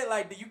like that,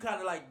 like, do you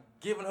kind of like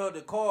giving her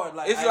the card.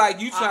 Like it's like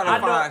you trying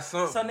to find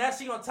something. So now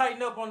she gonna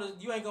tighten up on the.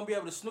 You ain't gonna be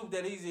able to snoop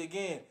that easy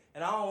again.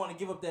 And I don't want to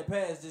give up that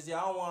pass just yet.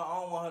 I don't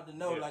want her to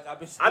know like I've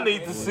been. I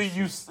need to see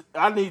you.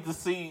 I need to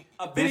see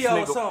a video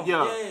or something.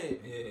 Yeah.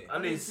 I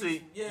need to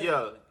see.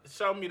 Yeah.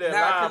 Show me that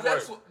live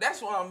cause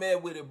that's why I'm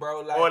at with it,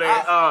 bro. Like, or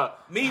that.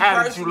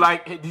 How did you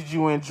like? Did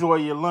you enjoy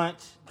your lunch?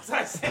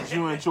 Did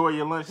you enjoy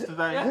your lunch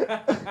today?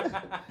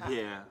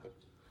 Yeah.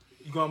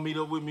 You gonna meet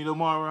up with me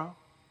tomorrow?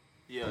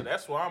 Yeah,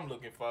 that's what I'm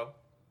looking for.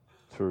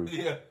 True.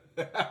 Yeah.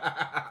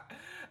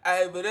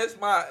 Hey, but that's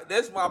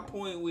my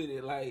point with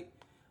it. Like,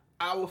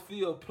 I would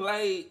feel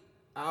played,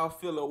 I would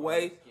feel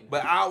away,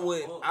 but I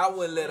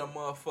wouldn't let a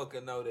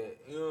motherfucker know that.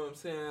 You know what I'm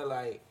saying?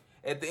 Like,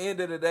 at the end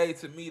of the day,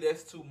 to me,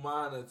 that's too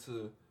minor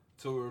to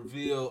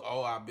reveal.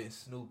 Oh, I've been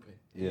snooping.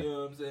 Yeah. You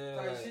know what I'm saying?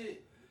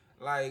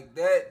 Like, like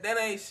that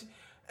ain't.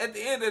 At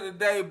the end of the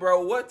day,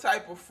 bro, what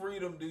type of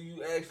freedom do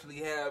you actually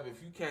have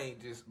if you can't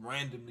just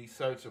randomly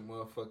search a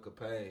motherfucker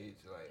page?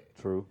 Like,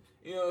 True.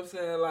 You know what I'm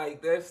saying?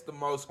 Like, that's the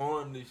most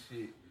harmless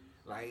shit.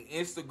 Like,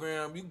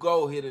 Instagram, you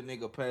go hit a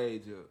nigga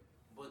page up.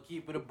 But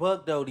keep it a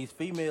buck, though. These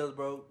females,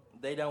 bro,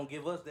 they don't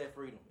give us that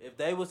freedom. If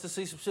they was to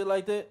see some shit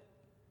like that,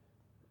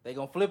 they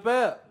gonna flip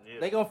out. Yeah.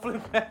 They gonna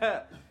flip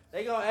out.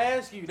 They gonna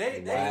ask you. They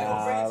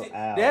gonna bring it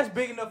to, that's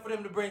big enough for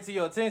them to bring to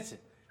your attention.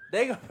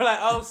 They gonna be like,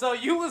 oh, so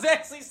you was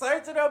actually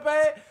searching her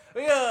page?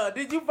 Yeah,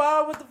 did you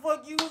find what the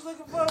fuck you was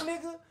looking for,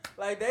 nigga?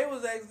 Like, they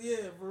was actually,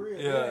 yeah, for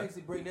real. Yeah. They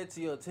actually bring that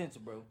to your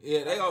attention, bro.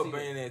 Yeah, they gonna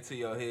bring that to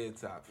your head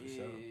top, for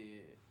sure.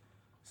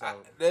 So,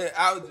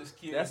 I was just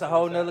curious. That's a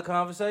whole nother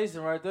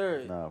conversation right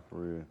there. Nah, for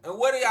real. And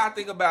what do y'all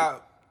think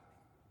about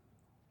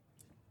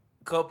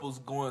couples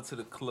going to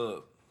the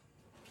club?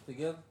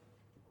 Together?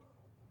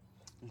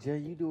 Jay,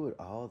 you do it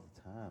all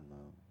the time, though.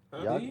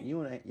 Huh?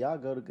 Y'all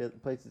go together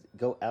places,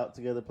 go out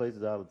together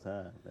places all the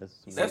time.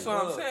 That's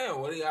what I'm saying.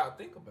 What do y'all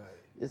think about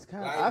it? It's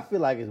kind of. I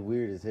feel like it's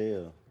weird as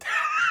hell.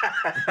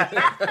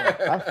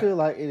 I feel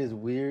like it is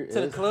weird.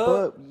 To the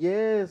club?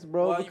 Yes,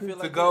 bro. Why you feel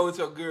like to go with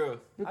your girl?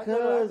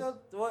 Because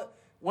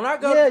when I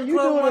go to the you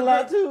club, do it a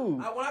lot too.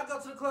 When I go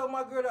to the club with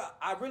my girl,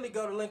 I really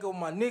go to link up with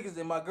my niggas,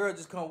 and my girl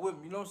just come with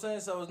me. You know what I'm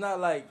saying? So it's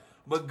not like.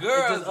 But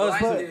girls like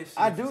this shit.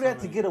 I do that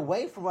to get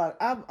away from my.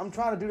 I'm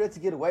trying to do that to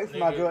get away from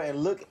my girl and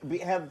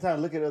have the time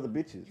to look at other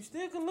bitches. You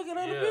still can look at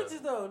other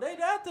bitches though. They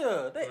out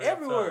there. They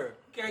everywhere.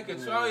 Can't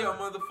control your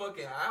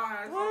motherfucking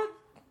eyes. What?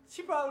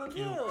 She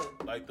probably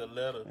like the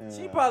letter. Yeah.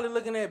 She probably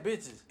looking at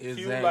bitches. Exactly.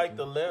 Cute like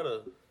the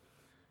letter.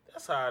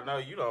 That's how I know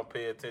you don't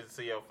pay attention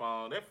to your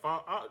phone. That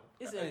phone,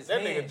 it's in his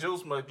that hand. Nigga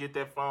Juice must get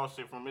that phone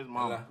shit from his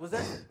mama. Was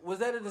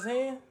that in his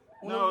hand?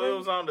 No, it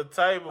was on the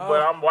table,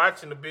 but I'm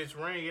watching the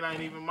bitch ring. It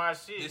ain't even my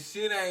shit. The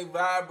shit ain't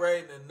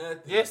vibrating or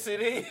nothing. Yes,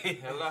 it is.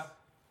 Hello?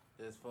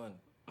 That's funny.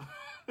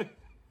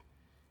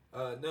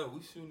 No,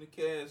 we shooting the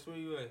cash. Where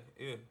you at?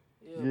 Yeah,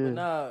 but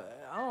nah,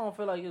 I don't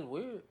feel like it's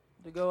weird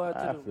to go out to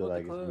the club. I feel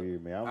like it's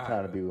weird, man. I'm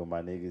trying to be with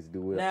my niggas.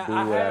 Do what I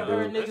have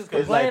heard do. Niggas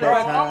complain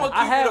about.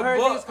 I have heard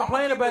niggas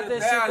complain about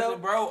that shit though,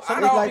 bro. I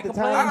don't like the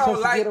time you're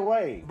supposed to get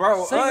away,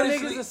 bro. Single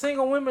niggas and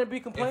single women be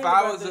complaining. If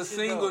I was a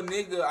single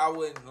nigga, I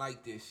wouldn't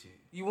like this shit.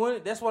 You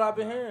wouldn't? That's what I've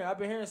been hearing. I've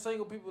been hearing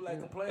single people like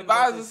complaining. If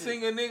I was a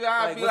single nigga,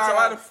 I'd be like,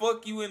 why the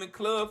fuck you in the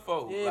club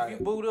for? Yeah, like, if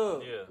you boot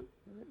up.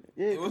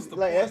 Yeah, what's the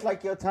like point? that's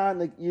like your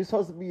time. You're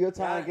supposed to be your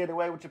time to get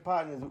away with your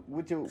partners.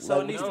 With your so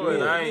like,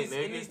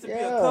 it needs to be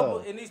a couple.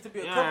 It needs to be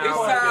a couple.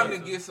 It's time to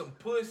get some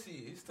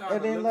pussy. It's time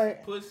to look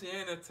some pussy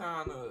and a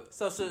time to.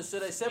 So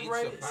should they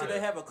separate it? Should they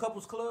have a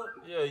couples club?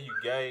 Yeah, you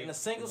gay. And a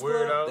singles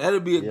club.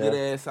 That'd be a good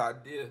ass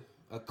idea.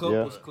 A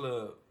couples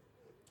club.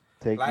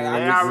 They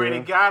already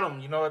got them.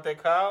 You know what they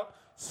call?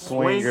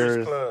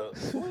 Swingers club.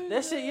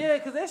 That shit,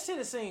 because that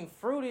shit seem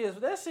fruity as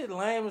that shit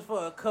lame as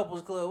for a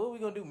couples club. What we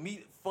gonna do?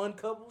 Meet fun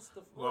couples?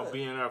 We're gonna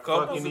be in there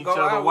fucking each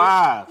other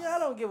wives. Yeah, I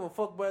don't give a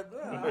fuck, but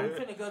I'm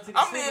finna go to the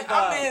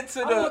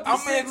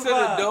I'm into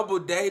the double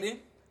dating.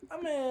 I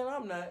mean,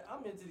 I'm not.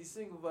 I'm into the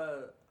single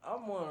vibe.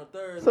 I'm on a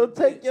third. So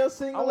take your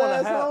single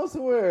ass home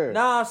somewhere.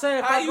 Nah, I'm saying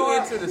if how I go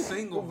into the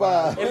single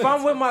vibe? If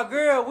I'm with my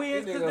girl,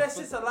 because that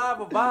shit's a live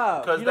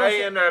vibe. Because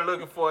they in there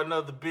looking for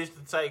another bitch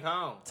to take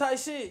home. Type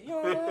shit. You know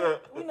what I mean?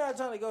 We not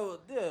trying to go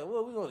there.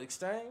 Well, we gonna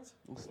exchange.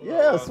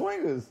 Yeah,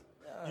 swingers.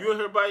 You in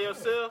here by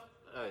yourself?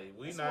 Hey,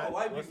 we not.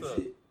 White people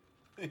shit.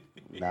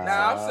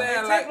 Nah, I'm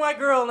saying take my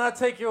girl and I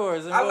take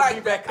yours. And I like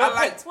be back up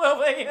at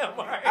 12 a.m.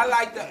 Right? I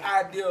like the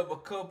idea of a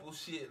couple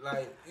shit,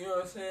 like you know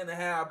what I'm saying, to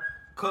have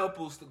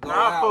couples to go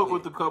out. I fuck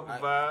with the couple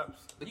vibes.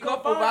 The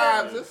couple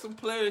vibes, there's some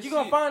players. You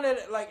gonna find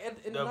that like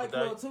in the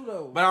nightclub too,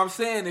 though. But I'm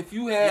saying if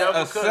you had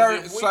a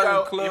certain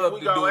club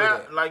to do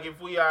it, like if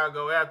we all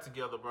go out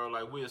together, bro,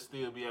 like we'll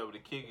still be able to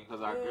kick it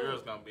because our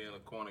girls gonna be in the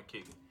corner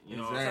kicking. You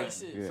know what I'm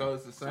saying? Yeah. So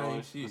it's the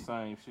same shit. The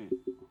same shit.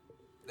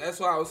 That's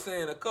why I was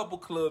saying a couple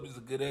club is a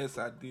good ass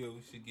idea.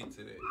 We should get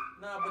to that.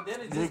 Nah, but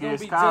then it's just gonna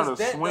be just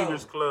that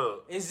swingers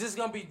club. It's just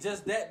gonna be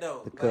just that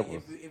though. Like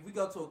if we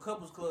go to a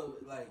couples club,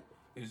 like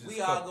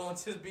we all gonna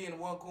just be in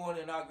one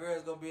corner and our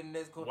girls gonna be in the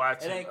next corner.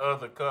 Watching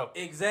other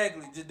couples.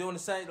 Exactly, just doing the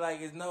same. Like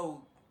it's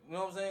no You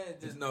know what I'm saying?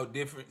 There's no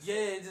difference. Yeah,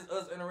 it's just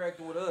us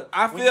interacting with us.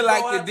 I When feel you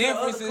like go the out to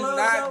difference other is clubs,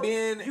 not though,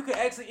 being you can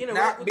actually interact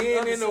not with being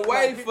other in the like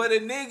way people. for the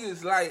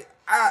niggas. Like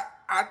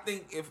I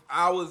think if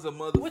I was a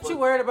motherfucker, What you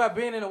worried about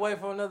being in the way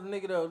for another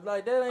nigga though?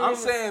 Like that ain't. I'm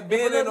even, saying if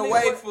being in another the nigga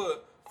way wa-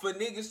 for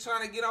niggas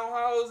trying to get on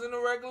hoes in a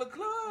regular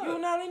club. You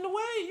not in the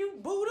way. You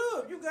boot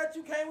up. You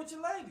came with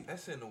your lady.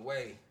 That's in the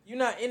way. You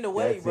not in the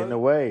way, That's bro. in the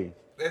way.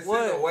 That's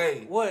What? in the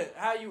way. What?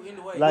 How you in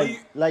the way?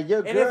 Like your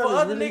and if girl for is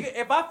other really... nigga,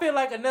 if I feel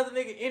like another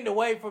nigga in the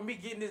way for me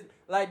getting this,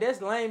 like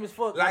that's lame as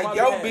fuck. Like on my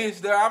your behalf.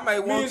 bitch there, I may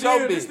Me want and your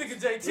Dale, bitch. This nigga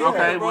JT,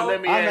 Okay, bro. well,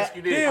 let me ask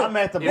you this. I'm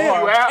at the If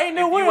bar. you out, Ain't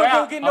no if way you I'm out,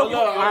 gonna get no hold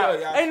on,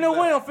 pussy. Ain't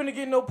no way I'm finna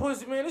get no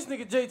pussy, man. This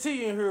nigga JT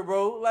in here,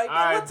 bro. Like,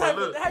 Alright, what type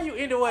but of, look. how you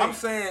in the way? I'm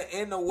saying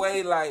in the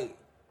way, like,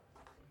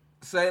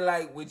 say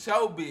like with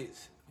your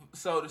bitch,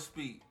 so to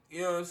speak.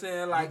 You know what I'm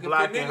saying? Like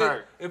blocking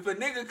her. if a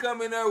nigga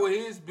come in there with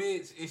his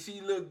bitch and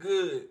she look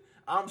good,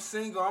 I'm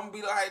single, I'm gonna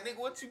be like, nigga,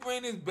 what you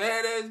bring this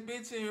badass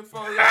bitch in here for?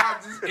 Y'all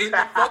just in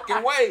the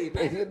fucking way.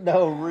 Nigga.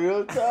 No,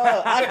 real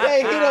talk. I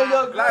can't hit on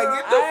your girl. Like,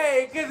 get the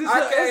Hey, cause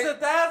it's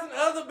 1,000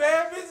 other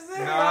bad bitches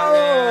in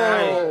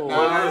No,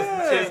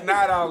 Well, it's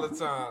not all the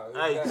time.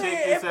 Hey, It's check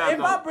not- this out,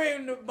 If I though.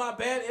 bring my girl the Bro,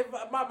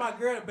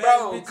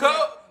 baddest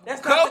bitch,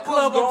 that's not the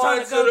club I'm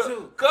trying to go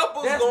to.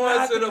 Couples That's going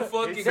not to the- the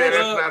fucking He said that's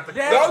club. not the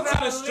That's Go not to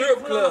the a strip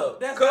lit club. club.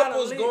 That's not a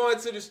Couples lit- going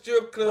to the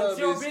strip club But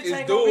your is bitch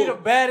ain't gonna be the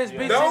doable. baddest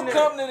bitch in Don't there.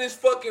 come to this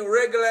fucking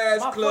regular ass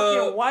My club.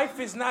 fucking wife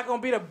is not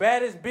gonna be the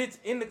baddest bitch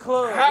in the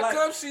club. How Like,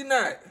 come she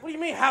not? What do you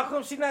mean? How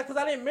come she not? Cause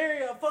I didn't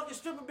marry a fucking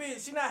stripper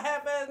bitch. She not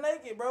half ass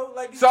naked, bro.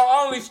 Like So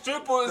only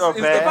strippers So is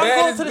the bad. if I'm going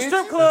baddest to the bitches?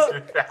 strip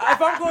club,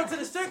 if I'm going to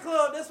the strip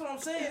club, that's what I'm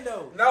saying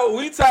though. No,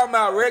 we talking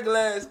about regular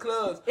ass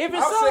clubs. If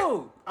it's I'm so.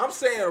 saying, I'm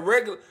saying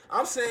regular.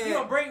 I'm saying You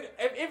gonna bring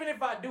even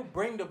if I do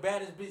bring the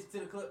baddest bitch to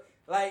the club,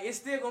 like it's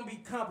still gonna be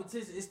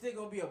competition. It's still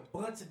gonna be a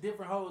bunch of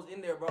different hoes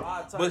in there, bro.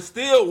 All the time. But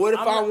still, what if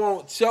I'm I not-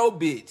 want your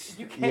bitch?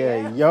 You can't Yeah,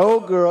 have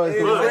your girl is...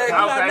 Exactly. You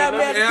gotta not be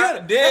able to then- get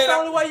it. then That's the I-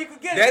 only way you can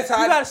get it. that's You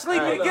how- gotta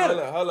sleep me Hold to on, get hold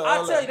it. on, hold on, I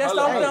hold tell on, you, that's the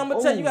hold only on. thing I'm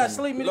gonna tell you. You gotta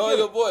sleep me to get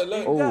Loyal it. boy,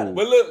 look. You got it.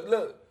 But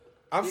look.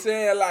 I'm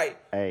saying like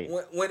Hey.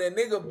 when a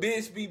nigga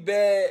bitch be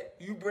bad,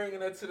 you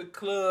bringing her to the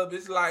club.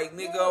 It's like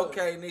nigga, Yeah.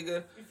 okay,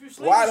 nigga. If you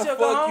sleep, Why you the should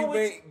go fuck home you with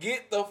been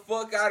get the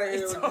fuck out of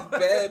here It's with all- this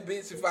bad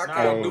bitch if I Nah,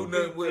 can't Hey. do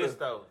nothing with this, her?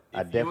 though.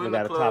 I If you definitely in the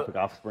got a club- topic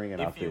off springing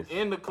off If you this.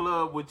 in the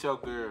club with your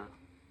girl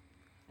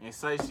and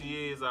say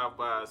she is out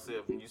by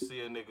herself and you see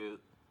a nigga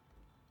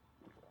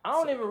I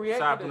don't even react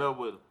to chopping that. up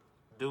with her,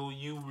 do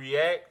you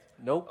react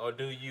Nope. or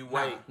do you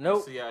wait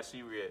Nope. to see how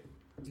she react?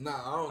 Nah,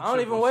 I don't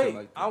trip even on wait. shit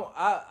like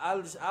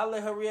that. I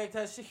let her react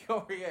how she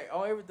gonna react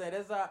on everything.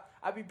 That's how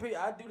I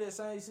do that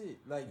same shit.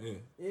 Like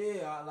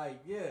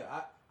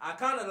I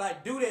kind of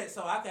like do that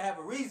so I can have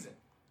a reason.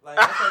 Like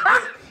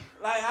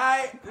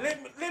okay,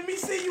 let me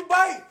see you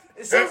bite.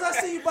 As soon as I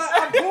see you bite,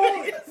 I'm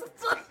going.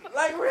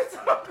 Like real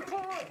talk.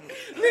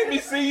 Let me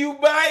see you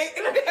bite.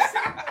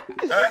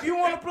 If you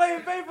want to play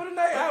in favor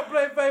tonight, I'll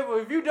play in favor.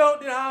 If you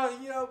don't, then I'll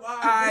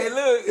Alright,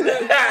 look.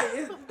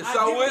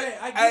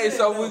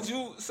 So would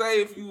you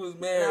say if you was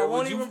married? I won't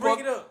would you even bring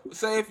fuck- it up.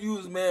 Say if you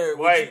was married.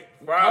 would Wait,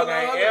 you, bro, hold on,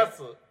 ain't hold on.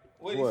 answer.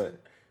 What? he What? say?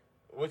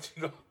 What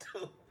you gonna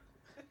do?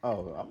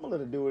 Oh, I'm gonna let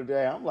her do it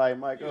today. I'm like,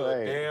 You Michael, a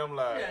hey. damn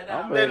lie. Yeah,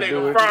 I'm nah, That ready to do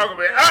nigga it. frog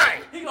me.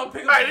 Hey, he gonna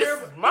pick up hey, a beer.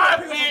 this is my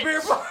Pick up a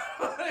beer bitch.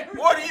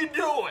 bottle. What are you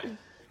doing?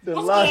 The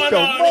What's lost going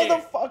your on here?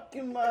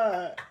 motherfucking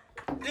mind.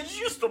 Did you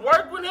used to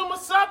work with him or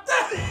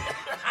something?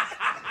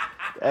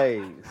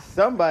 Hey,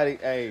 somebody.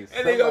 And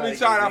they gonna be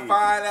trying to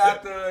find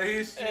out the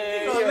history.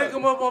 You gonna look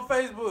him up on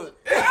Facebook.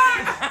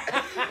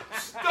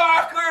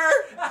 Stalker.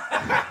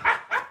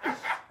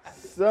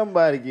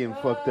 Somebody getting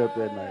fucked up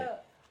that night.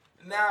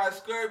 Nah,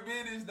 skirt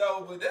business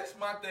though, but that's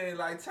my thing.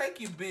 Like, take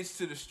your bitch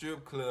to the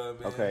strip club,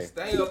 man. Okay.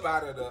 Stay up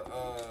out of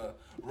the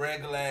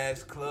regular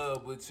ass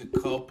club with your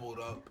coupled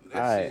up. That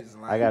Alright, shit's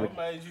like, I gotta- What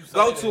made you say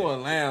go that? to a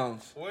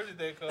lounge. Where did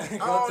that come I from?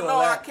 don't know.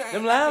 I can't.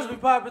 Them lounge be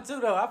popping too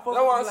though. I fuck That's with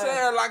what I'm them lounge.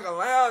 saying. Like a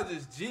lounge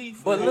is G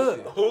for But this look,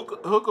 shit.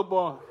 Hookah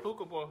bar.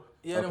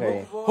 Yeah, them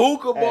Okay.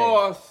 hookah boys. Hookah Hey.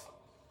 bars.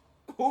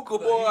 Hookah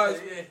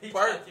bars. Yeah, he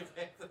per- got you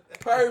back to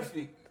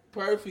that.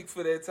 perfect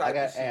for that type I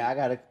got. of shit. Hey, I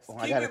got a Keep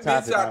your bitch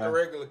topic. out the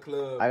regular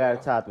club. I got a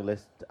bro. topic.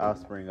 I'll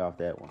spring off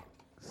that one.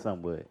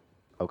 Somewhat.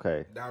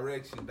 Okay.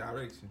 Direction.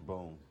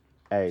 Boom.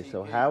 Hey,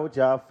 so how would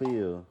y'all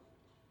feel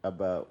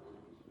about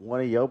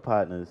one of your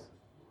partners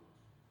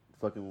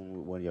fucking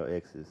with one of your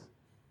exes?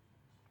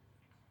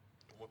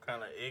 What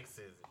kind of X is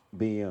it?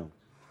 BM.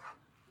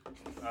 Oh,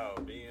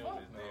 BM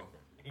is different.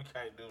 You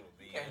can't do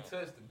the BM. Can't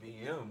touch the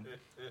BM.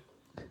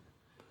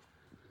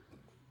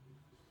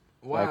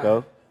 Why?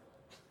 Michael?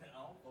 I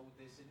don't fuck with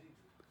this shit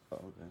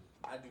either. Oh, okay.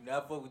 I do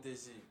not fuck with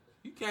this shit.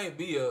 You can't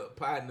be a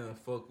partner and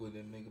fuck with a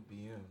nigga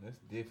BM. That's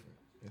different.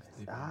 That's It's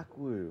different.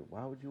 awkward.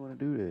 Why would you want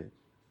to do that?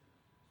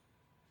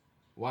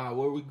 Why?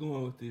 Where we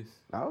going with this?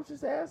 I was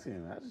just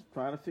asking. I was just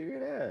trying to figure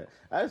it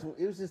out.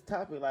 It was just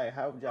topic like,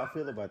 how would y'all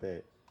feel about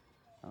that?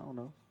 I don't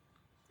know.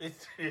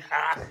 It's you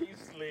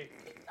slick.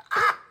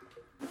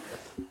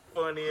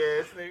 Funny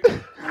ass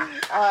nigga.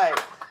 All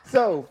right.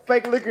 So,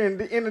 fake liquor in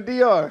the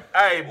DR.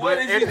 Hey, but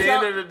at the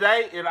end of the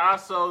day, it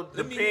also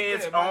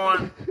depends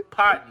on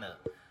partner.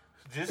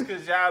 Just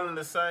because y'all in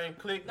the same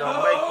clique don't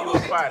make you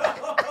a partner.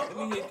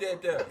 Let me hit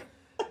that there.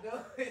 No,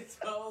 it's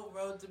so,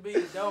 bro. To me,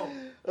 it don't.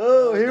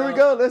 Oh, here we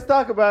go. Let's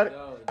talk about it.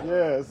 No,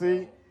 Yeah,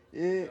 see?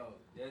 Yeah. No,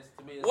 that's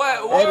to me.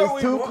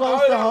 It's too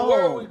close to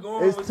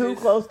home. It's too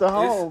close to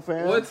home,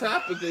 fam. What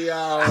topic are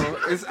y'all on?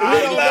 It's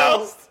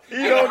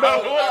You don't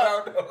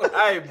know.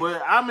 Hey,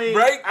 but I mean,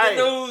 break the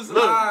news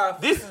live.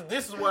 This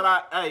is what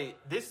I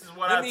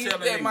tell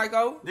that,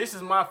 Michael. This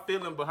is my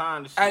feeling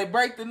behind the shit. Hey,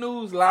 break the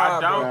news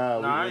live. I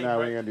don't. Nah,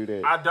 we ain't gonna do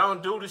that. I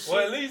don't do the shit.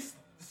 Well, at least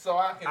so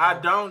I can. I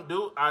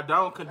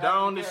don't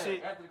condone the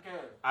shit.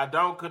 I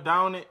don't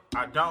condone it.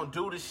 I don't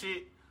do the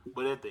shit.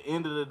 But at the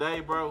end of the day,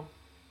 bro,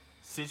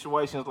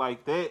 situations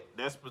like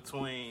that's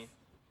between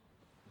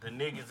the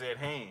niggas at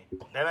hand.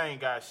 That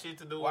ain't got shit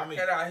to do with me.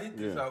 Why can't I hit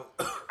this out?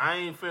 I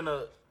ain't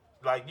finna,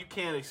 like, you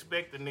can't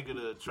expect a nigga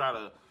to try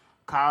to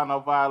call no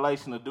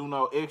violation or do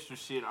no extra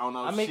shit on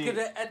no shit. I mean,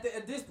 because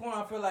at this point,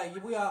 I feel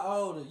like we are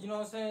older. You know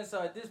what I'm saying?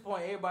 So at this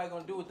point, everybody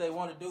gonna do what they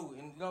want to do.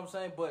 And you know what I'm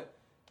saying? But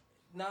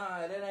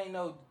nah, that ain't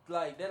no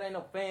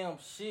fam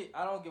shit.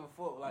 I don't give a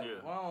fuck. Like,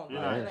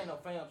 that ain't no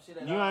fam shit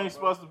at all. You ain't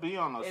supposed to be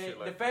on no shit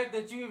like that. The fact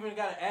that you even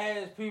gotta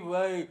ask people,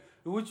 hey,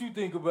 what you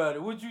think about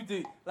it? What you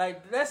think?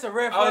 Like, that's a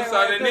red flag. Oh,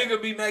 so the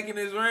nigga be making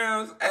his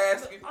rounds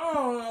asking. I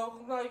don't know.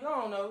 Like, I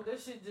don't know. That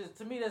shit just,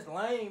 to me, that's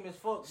lame as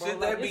fuck, bro. Should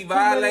like, that be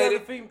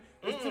violated?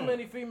 There's too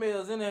many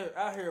females in there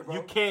out here, bro.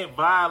 You can't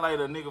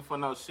violate a nigga for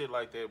no shit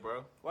like that,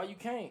 bro. Why you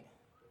can't?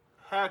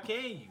 How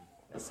can you?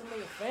 That's a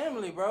nigga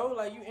family, bro.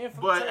 Like, you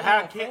infiltrating. But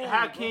how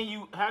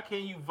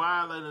can you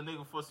violate a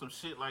nigga for some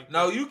shit like that?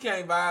 No, you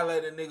can't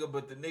violate a nigga,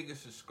 but the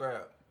niggas should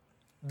scrap.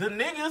 The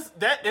niggas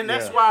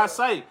that's why I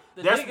say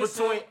that's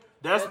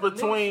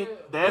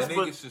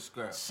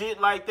shit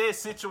like that,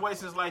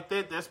 situations like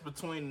that. That's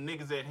between the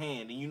niggas at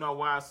hand, and you know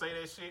why I say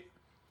that shit?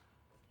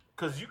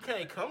 Cause you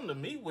can't come to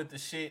me with the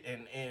shit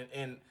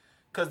and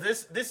cause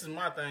this is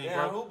my thing,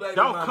 bro.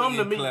 Don't come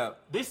to me.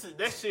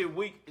 That shit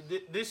weak.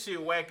 This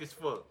shit whack as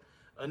fuck.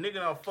 A nigga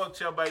done fucked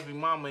your baby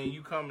mama and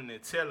you coming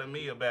and telling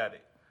me about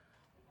it.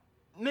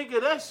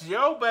 Nigga, that's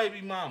your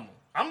baby mama.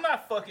 I'm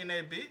not fucking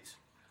that bitch.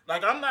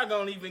 Like, I'm not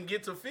gonna even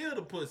get to feel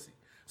the pussy.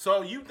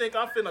 So you think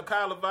I'm finna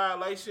call a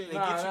violation and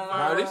get you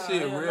fired? This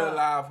shit real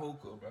live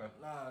hookah, bro.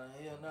 Nah,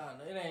 hell nah.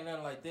 It ain't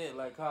nothing like that.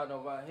 Like, call no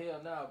violation.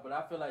 Hell nah. But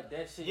I feel like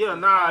that shit. Yeah,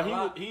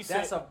 nah. He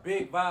said that's a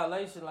big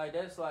violation. Like,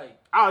 that's like.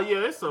 Oh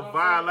yeah, it's a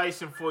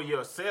violation for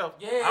yourself.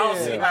 Yeah. I don't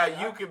see how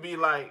you could be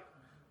like.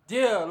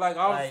 Yeah, like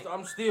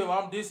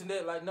I'm this and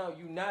that. Like, no,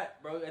 you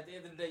not, bro. At the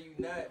end of the day, you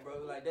not, bro.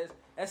 Like,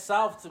 that's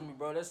soft to me,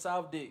 bro. That's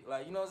soft dick.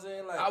 Like, you know what I'm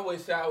saying? Like, I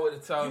wish I would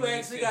have told you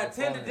actually got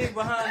tender dick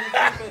behind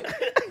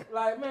this.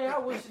 Like, man, I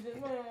wish you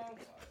did, man.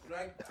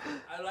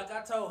 Like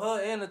I told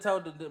her and I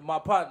told my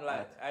partner,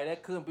 like, hey,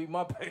 that couldn't be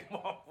my baby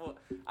mama.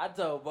 I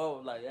told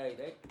both, like, hey,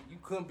 you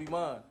couldn't be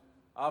mine.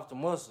 Off the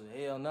muscle,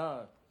 hell nah.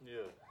 Yeah.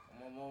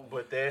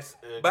 But that's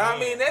but I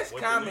mean that's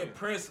common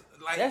principle.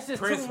 Like that's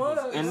just principles.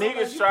 too much. And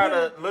niggas like try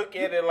to look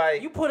at it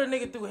like you put a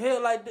nigga through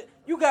hell like that.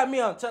 You got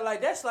me on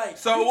like that's like.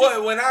 So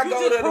what? When I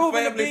go to the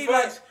family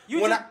function,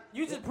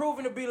 you just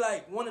proving to be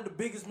like one of the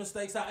biggest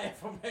mistakes I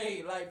ever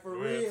made. Like for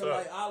real,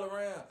 like all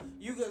around.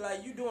 You get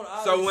like you doing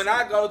all. So when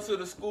I go to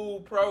the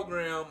school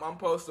program, I'm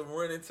supposed to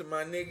run into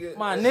my nigga.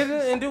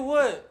 And do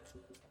what?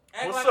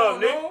 What's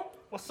up, nigga?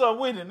 What's up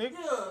with it, nigga?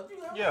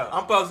 Yeah.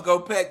 I'm supposed to go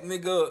pack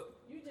nigga up.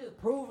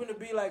 Proven to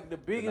be like the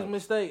biggest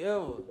mistake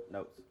ever.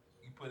 Notes.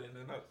 You put in the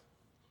notes.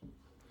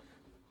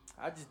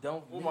 I just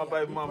don't. What my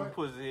baby mama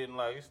pussy in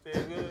like? It's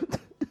still good.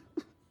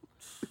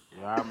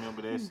 Yeah, I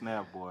remember that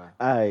snap, boy.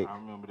 I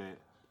remember that.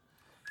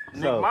 So,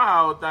 nigga, my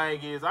whole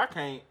thing is I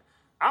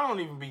don't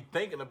even be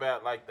thinking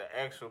about like the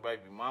actual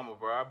baby mama,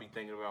 bro. I be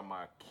thinking about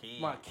my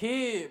kid. My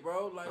kid,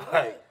 bro. Like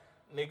what?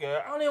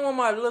 Nigga, I don't even want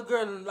my little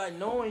girl like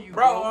knowing you,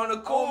 bro. On the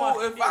cool,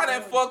 if I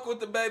didn't fuck with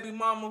the baby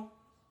mama.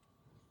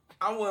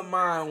 I wouldn't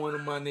mind one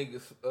of my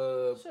niggas,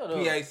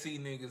 PAC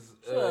niggas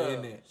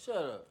in there. Shut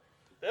up.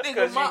 That's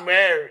because you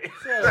married.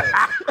 Shut up.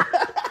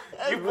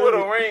 You put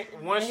a ring.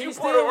 Once you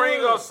put a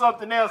ring on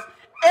something else,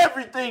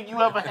 everything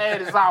you ever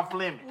had is off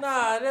limits.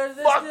 Nah, that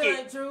still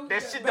ain't true.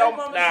 That shit don't.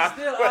 Nah.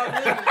 Still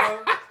off limits,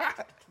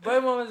 bro.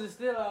 Baby mamas is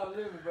still off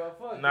limits, bro.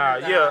 Fuck. Nah,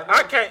 yeah.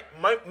 I can't.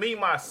 Me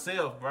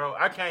myself, bro.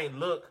 I can't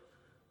look.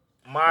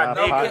 My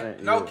nigga,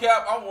 no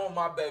cap. I want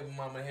my baby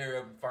mama to hurry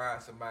up and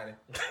find somebody.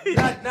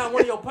 Not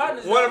one of your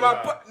partners. One of my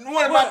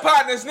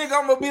partners, nigga.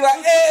 I'm gonna be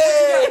like,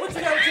 hey. What you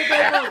got with your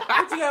baby mama?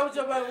 What you got with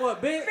your baby mama?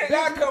 Nigga,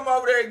 I come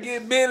over there and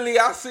get Bentley.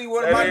 I see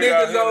one of my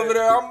niggas over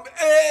there. I'm,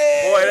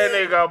 hey. Boy, that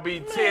nigga gonna be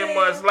 10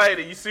 months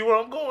later. You see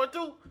what I'm going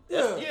through?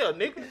 Yeah,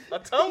 nigga. I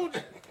told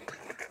you.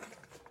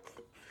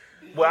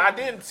 Well, I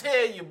didn't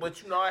tell you,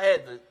 but I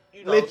had to.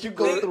 Let you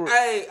go through it.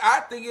 Hey, I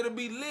think it'll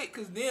be lit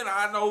because then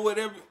I know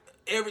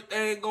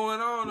everything going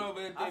on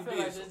over there. I feel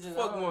like this just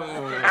fuck going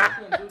on. I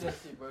couldn't do that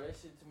shit, bro. That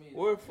shit to me.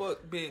 Where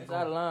fuck been? It's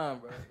out of line,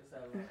 bro. It's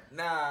out of line.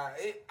 Nah,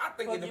 I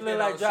think fuck it you depends look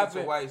like on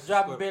situation.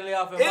 dropping Bentley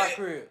off in my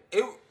crib.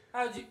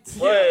 How'd you?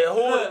 Wait,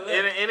 who?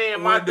 It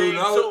ain't my thing too,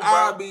 bro.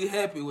 I'll be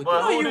happy with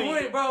that. No, you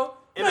wouldn't, bro.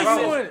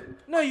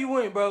 No, you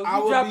wouldn't, bro.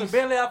 You dropping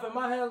Bentley off at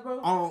my house, bro?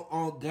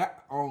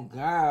 On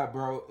God,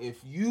 bro.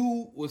 If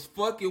you was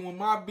fucking with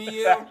my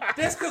BM,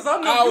 that's because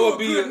I know you a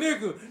good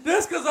nigga.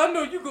 That's because I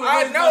know you gonna.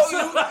 I know you,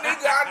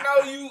 nigga.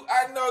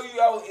 I know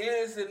you out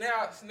ins and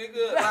outs,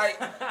 nigga. Like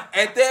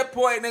at that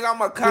point, nigga,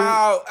 I'ma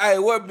call. Hey,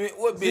 what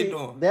been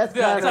doing? That's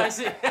kind of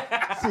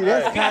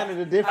that's kind of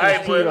the difference.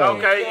 Hey, but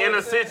okay,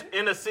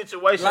 in a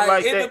situation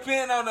like that, it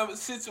depends on the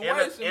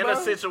situation. In a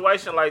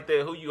situation like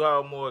that, who you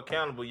hold more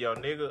accountable, yo,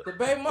 nigga? The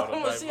baby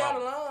mama, she out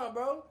of line,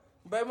 bro.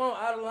 Baby mama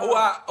out of line.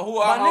 Who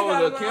I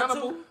hold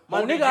accountable?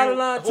 My nigga out of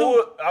line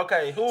too.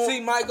 Who? See,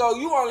 Michael,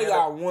 you only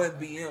got one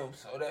BM,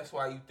 so that's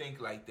why you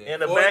think like that. In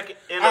the back.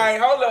 All right,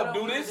 hold up.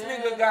 Do this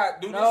nigga got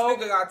 2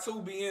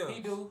 BMs?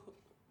 He do.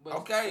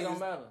 Okay, it don't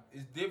matter.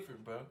 It's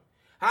different, bro.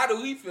 How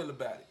do he feel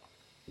about it?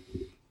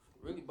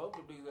 Really, both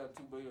of these got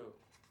 2 BMs.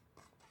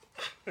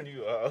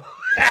 You are.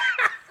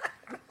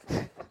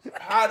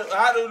 How do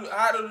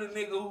the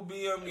nigga who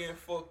BM getting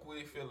fucked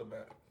with feel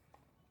about it?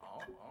 I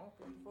don't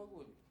think he fuck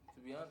with it, to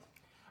be honest.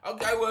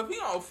 Okay, well, if he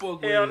don't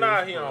fuck with it. Hell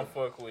nah, he don't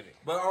fuck with it.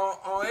 But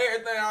on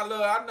everything I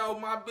love, I know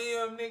my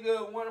BM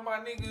nigga, one of my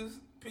niggas,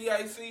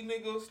 PAC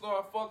niggas,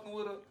 start fucking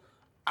with her,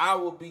 I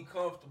will be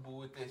comfortable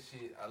with that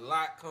shit. A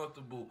lot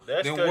comfortable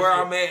than where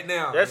I'm at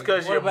now. That's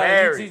because you're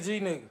married.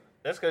 UTG nigga?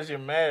 That's because you're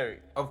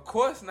married. Of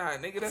course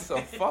not, nigga. That's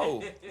a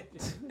foe.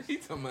 He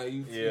talking about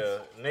you. Yeah,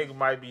 nigga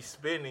might be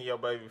spitting in your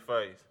baby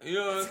face. You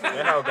know what I'm saying?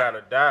 That hoe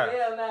gotta die.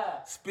 Hell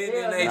nah.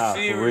 Spitting in their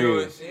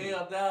cereal and shit.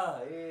 Hell nah.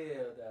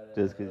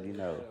 Just because you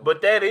know.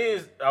 But that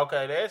is,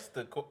 okay, that's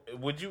the,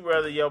 would you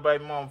rather your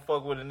baby mama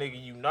fuck with a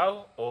nigga you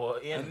know or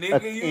a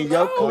nigga you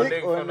know? Your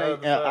clique or a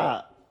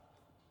nigga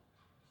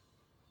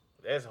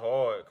That's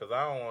hard, because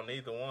I don't want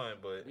either one,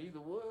 but. Either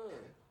one.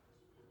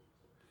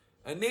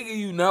 A nigga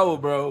you know,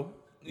 bro.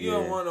 You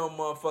don't want no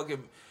motherfucking...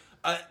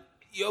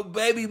 your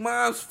baby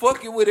mom's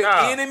fucking with an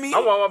enemy? I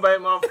want my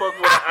baby mom fucking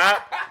with an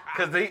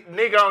because the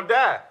nigga gonna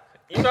die.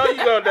 You know you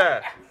gonna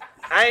die.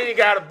 I ain't even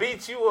gotta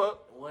beat you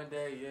up. One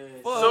day, yeah.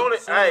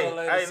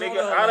 Hey,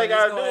 nigga, all they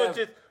gotta do is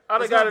just... All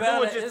they gotta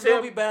do is just it's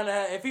gonna be bound to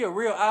happen. If he a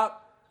real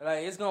op,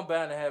 like, it's gonna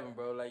bound to happen,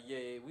 bro. Like,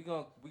 yeah, we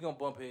gonna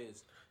bump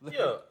heads.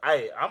 Yeah,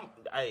 I'm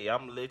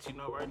gonna let you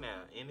know right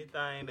now.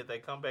 Anything that they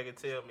come back and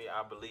tell me,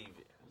 I believe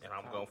it. And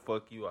I'm gonna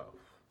fuck you off.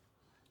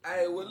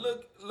 Hey, well,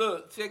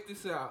 look, check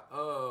this out.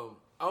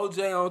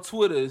 OJ on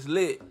Twitter is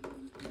lit.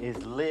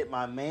 It's lit.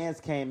 My man's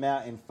came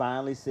out and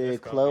finally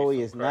said Chloe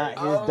is not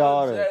his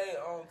daughter. OJ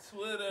on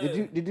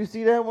Twitter. Did you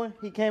see that one?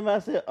 He came out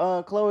and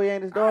said Chloe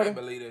ain't his daughter. I didn't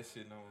believe that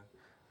shit, no.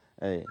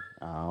 Hey,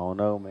 I don't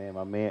know, man.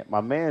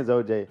 My man's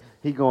OJ.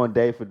 He going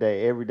day for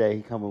day. Every day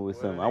he coming with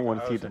something. I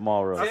want to see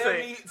tomorrow.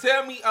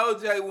 Tell me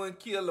OJ wouldn't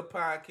kill a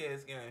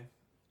podcast game.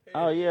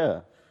 Oh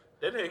yeah.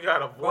 That nigga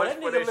got a voice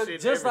for that shit.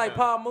 Just like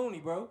Paul Mooney,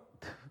 bro.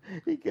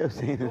 He kept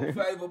saying that. Who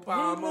favor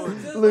Paul Mooney?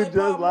 Look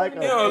just like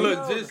him. He don't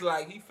look just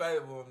like he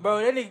favor him. Bro,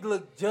 that nigga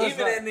look just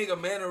even like... that nigga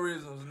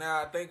mannerisms,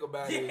 now I think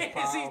about it. Yes,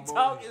 Paul he Mooney,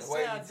 talking, the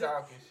way he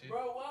talking shit. Bro,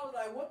 I was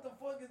like, what the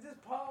fuck is this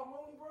Paul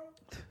Mooney, bro?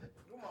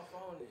 Where my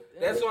phone is?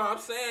 That's what I'm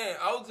saying.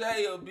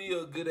 OJ will be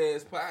a good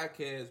ass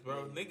podcast,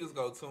 bro. Niggas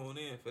go tune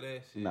in for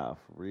that shit. Nah,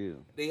 for real.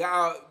 Do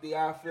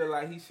y'all feel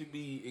like he should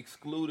be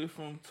excluded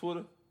from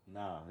Twitter?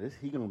 Nah,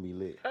 he gonna be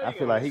lit. I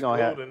feel like he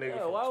gonna have.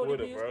 Why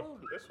would he be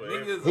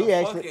excluded?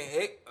 Niggas fucking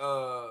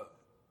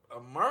a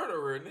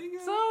murderer, nigga.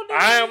 So,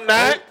 I am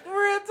not.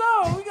 Real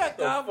talk. We got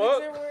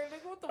conflicts everywhere,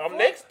 nigga. What the fuck? I'm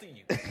next to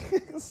you.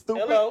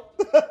 Stupid. Hello.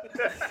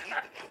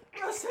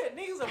 I said,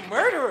 nigga's a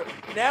murderer.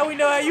 Now we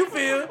know how you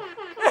feel.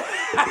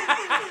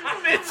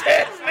 Bitch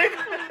ass nigga.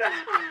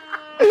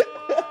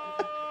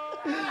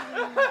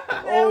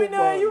 Now we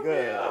know how you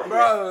feel.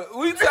 Bro,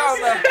 we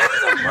talking about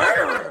he's a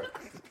murderer.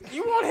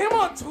 You want him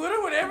on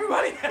Twitter with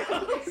everybody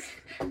else?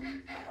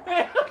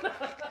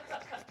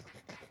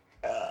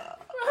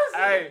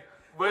 Hey,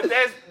 but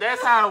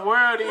that's how the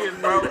world is,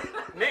 bro.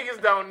 Niggas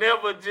don't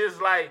never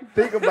just like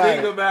think about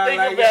it.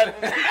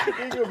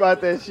 Think about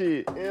that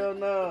shit. Hell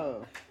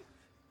no.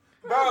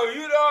 Bro,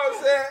 you know what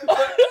I'm saying?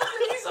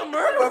 He's a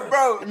murderer. But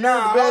bro,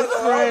 nah,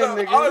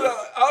 hold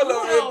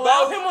up.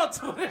 Allow him on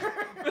Twitter.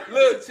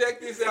 Look,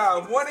 check this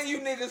out. If one of you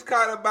niggas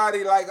caught a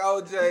body like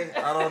OJ,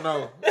 I don't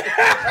know.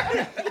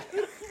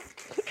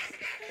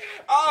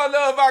 I don't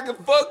know if I can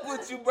fuck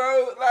with you,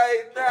 bro.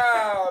 Like,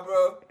 nah,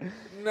 bro.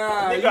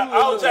 Nah. Nigga,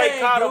 OJ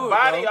caught a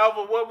body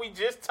over what we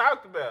just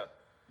talked about.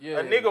 Yeah.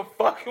 A nigga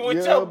fucking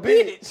with your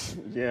bitch.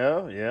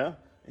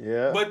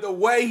 Yeah. But the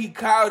way he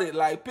caught it,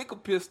 like, pick a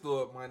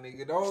pistol up, my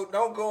nigga.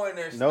 Don't go in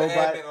there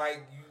stabbing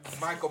like you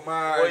Michael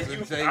Myers or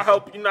Jason. I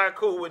hope you're not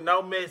cool with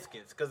no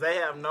Mexicans, because they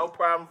have no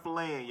problem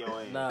fleeing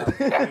your ass. Nah.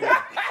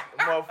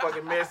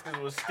 Motherfucking Mexicans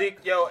will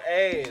stick your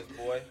ass,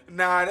 boy.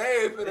 Nah,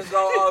 they ain't finna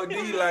go OD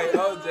like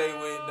OJ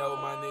went, though,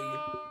 my nigga.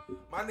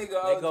 My nigga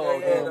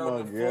OJ had on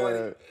the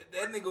 40.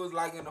 That nigga was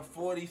like in the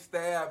 40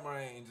 stab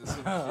range or some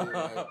shit. Like,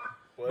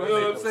 you know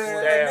what I'm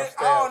saying?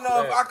 I don't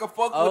know if I could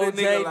fuck with a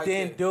nigga like that. OJ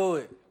didn't do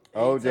it.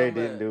 OJ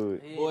didn't do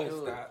it. Boy,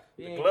 stop.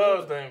 The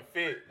gloves didn't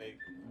fit,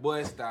 nigga.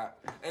 Boy, stop.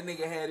 That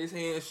nigga had his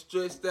hands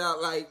stretched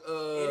out like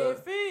It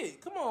didn't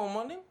fit. Come on,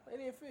 money. It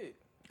didn't fit.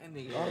 That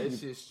nigga had his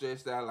shit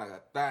stretched out like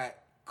a thigh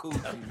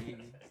coochie,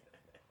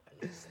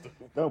 nigga.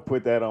 Don't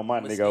put that on my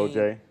nigga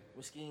OJ.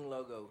 Mesquite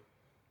logo.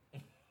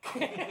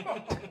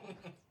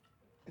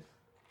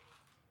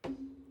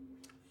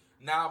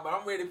 Nah, but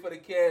I'm ready for the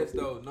cast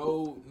though.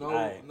 No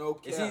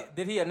cap.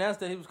 Did he announce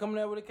that he was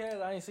coming out with a cast?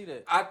 I didn't see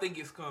that. I think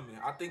it's coming.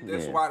 I think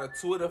that's why the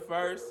Twitter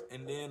first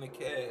and then the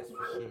cast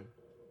for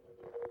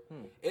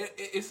sure.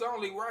 It's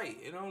only right.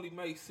 It only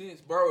makes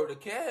sense, bro. The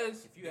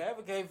cast. If you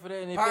advocate for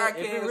that, and if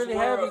it really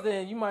happens,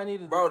 then you might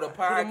need to. Bro, the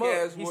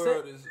podcast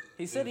world is.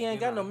 He said he ain't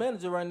got no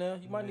manager right now.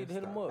 You might need to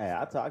hit him up. Hey,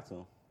 I talked to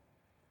him.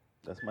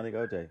 That's my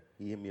nigga OJ.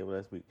 He hit me up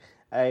last week.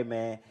 Hey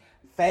man,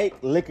 fake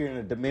liquor in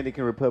the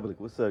Dominican Republic.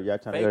 What's up? Y'all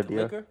trying to get a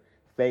deal? Liquor?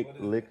 Fake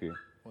liquor.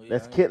 Well,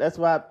 yeah, That's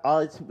why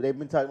all these people, they've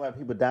been talking about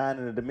people dying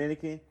in the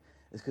Dominican.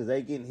 It's because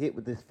they getting hit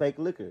with this fake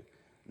liquor.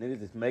 Niggas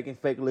just making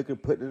fake liquor,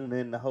 putting it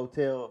in the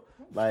hotel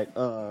like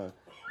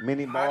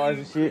mini bars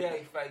and shit.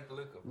 Fake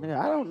liquor, Man,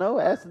 I don't know.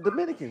 Ask the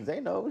Dominicans. They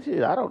know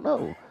shit. I don't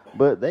know.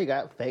 But they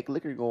got fake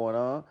liquor going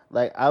on.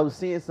 Like I was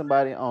seeing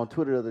somebody on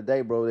Twitter the other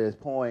day, bro. That's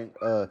pouring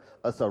a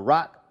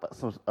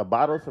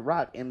bottle of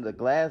Ciroc in the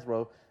glass,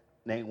 bro.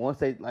 Then once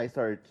they like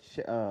started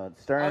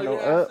stirring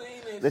up,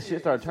 this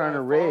shit started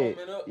turning red.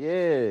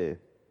 Yeah,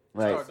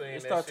 like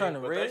it started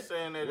turning red. They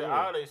saying that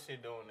all that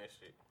shit doing that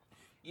shit.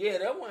 Yeah,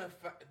 that wasn't.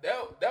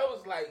 That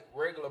was like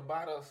regular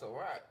bottle of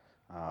Ciroc.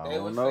 I they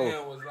don't was know.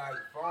 saying was like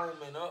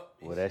foaming up.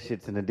 Well, that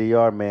shit's in the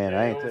DR, man.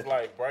 Yeah, I ain't. It was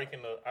like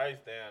breaking the ice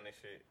down and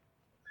shit.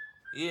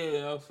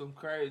 Yeah, that was some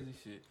crazy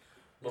shit.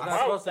 But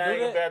my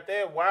thing about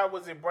that, why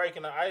was it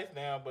breaking the ice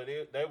down? But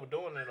they were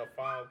doing it in a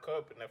foam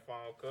cup, and that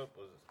foam cup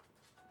was.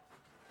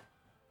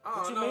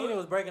 What you mean it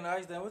was breaking the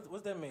ice down?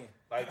 What's that mean?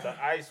 Like the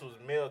ice was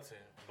melting,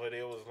 but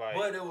it was like.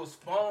 But it was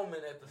foaming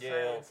at the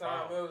same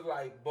time. Foam. It was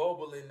like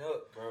bubbling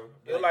up, bro.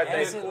 It like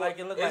acid, like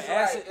it looked like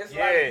acid. It's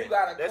like you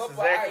got a that's cup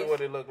exactly of ice.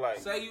 what it looked like.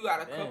 Say you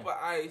got a cup of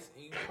ice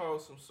and you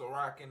pour some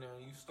Ciroc in there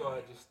and you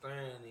start just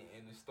stirring it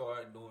and it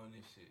started doing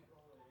this shit.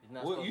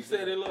 What you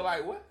said it looked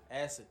like what?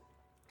 Acid.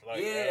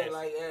 Like acid.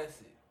 Like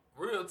acid.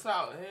 Real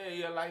talk. Hell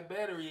yeah, like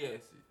battery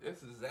acid.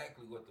 That's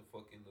exactly what the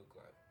fuck it looked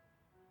like.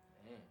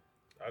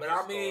 But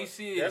I mean,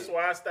 shit. That's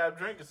why I stopped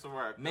drinking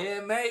Ciroc.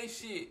 Man-made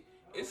shit.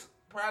 It's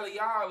probably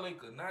y'all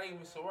liquor, not even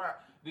Ciroc.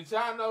 Did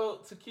y'all know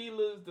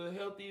tequila is the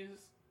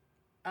healthiest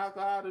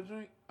alcohol to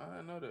drink? I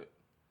didn't know that.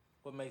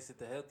 What makes it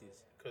the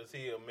healthiest? Because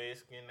he a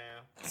Mexican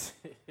now. This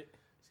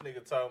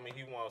nigga told me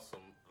he wants some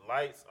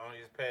lights on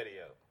his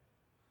patio.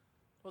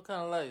 What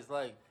kind of lights?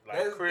 Like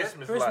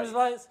Christmas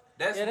lights?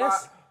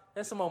 That's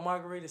that's some more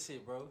margarita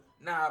shit, bro.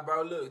 Nah,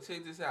 bro, look,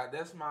 check this out.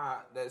 That's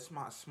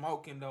my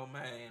smoking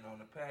domain on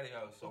the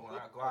patio. So when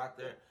I go out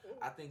there,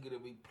 I think it'll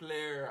be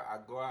player. I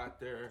go out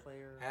there,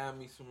 have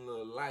me some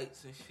little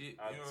lights and shit.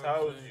 I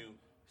told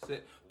you.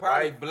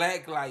 Probably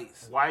black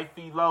lights.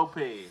 Wifey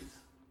Lopez.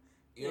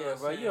 Yeah,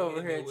 bro, you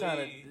over here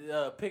trying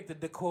to pick the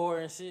decor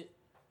and shit.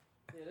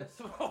 Yeah, that's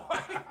some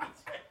Wifey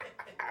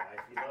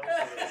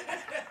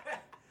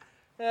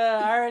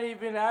I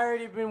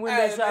already been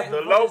window shopping.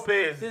 The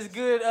Lopez. This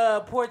good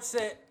porch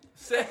set.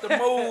 Set the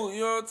mood,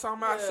 you know what I'm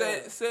talking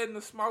about? Setting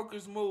the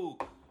smokers' mood.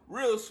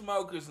 Real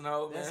smokers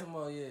know, man. That's some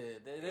more,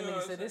 That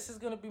nigga said, this is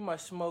going to be my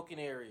smoking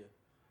area.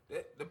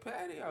 The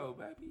patio,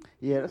 baby.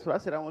 Yeah, that's what I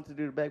said. I want to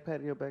do the back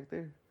patio back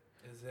there.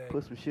 Exactly.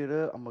 Put some shit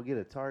up. I'm going to get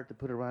a tarp to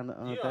put around the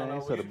thing.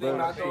 So the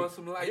bugs.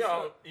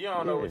 You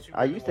don't know what you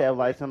I used to have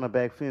lights on the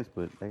back fence,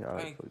 but they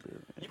always fucked up.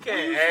 You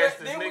can't ask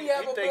this nigga. Did we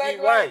have you a think black he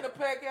light white? in the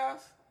pack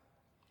house?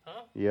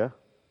 Huh? Yeah.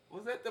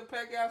 Was that the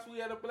pack house we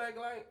had a black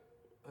light?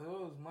 That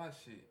was my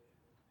shit.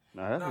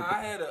 No,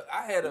 I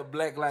had a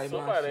black light.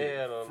 Somebody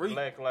had a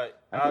black light.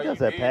 I think that's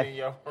that pack.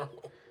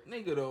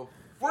 Nigga, the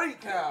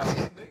freak house,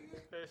 nigga.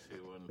 That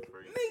shit wasn't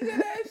free. Nigga,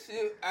 that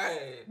shit.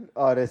 Ay.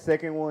 Oh, that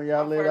second one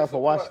y'all lit off of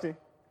Washington?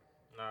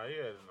 Nah, he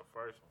had it in the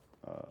first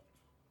one.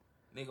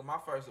 Nigga, my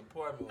first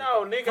apartment.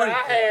 No, nigga,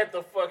 I had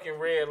the fucking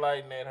red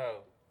light in that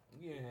hoe.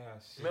 Yeah,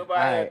 shit. Remember,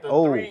 I had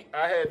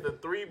the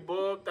three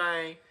bulb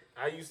thing.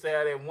 I used to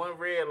have that one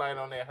red light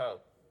on that hoe.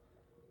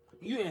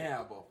 You didn't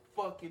have a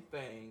fucking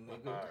thing,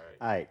 nigga. All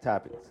right,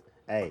 topics.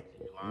 Hey,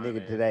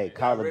 nigga, today,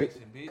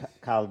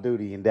 Call of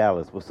Duty in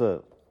Dallas. What's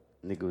up?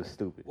 Nigga was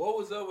stupid. What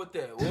was up with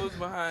that? What was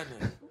behind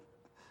that?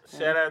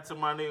 Shout out to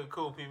my nigga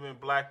Coop. He been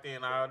blocked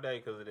in all day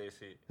because of that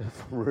shit.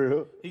 For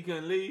real? He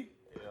couldn't leave?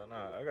 Hell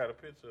nah. I got a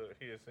picture.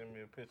 He sent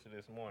me a picture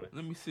this morning.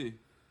 Let me see.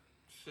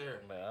 Sure.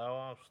 Man,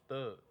 I'm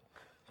stuck.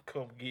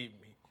 Come get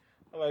me.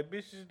 I'm like,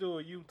 bitch, just do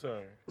a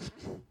U-turn.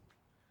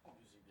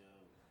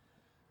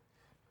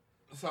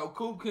 So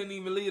Coop couldn't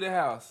even leave the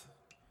house.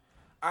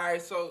 All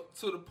right, so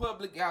to the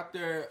public out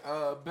there,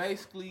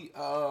 basically,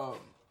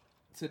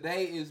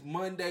 today is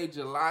Monday,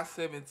 July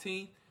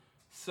 17th.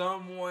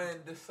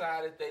 Someone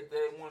decided that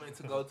they wanted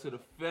to go to the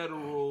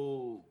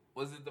federal.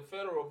 Was it the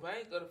federal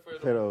bank or the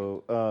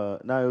federal?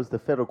 No, it was the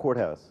federal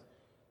courthouse.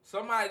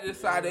 Somebody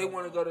decided they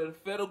want to go to the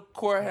federal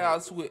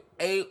courthouse with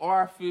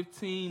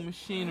AR-15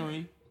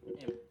 machinery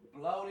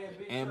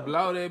and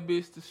blow that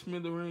bitch to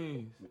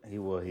smithereens. He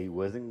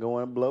wasn't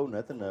going to blow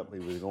nothing up. He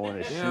was going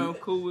to shoot. Damn,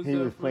 Cool He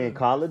was playing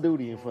Call of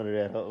Duty in front of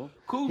that hoe.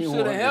 Cool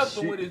should have helped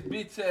him with his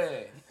bitch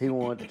ass. He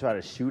wanted to try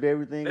to shoot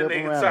everything that up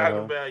nigga around talking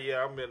her. about,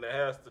 yeah, I'm in the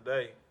house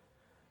today.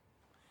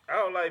 I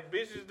don't like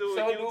bitches doing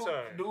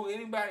U-turn. Do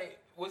anybody,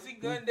 was he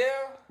gunned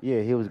down?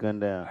 Yeah, he was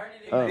gunned down.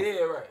 Yeah,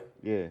 right.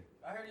 Yeah.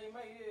 I heard he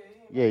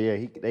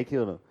made They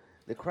killed him.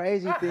 The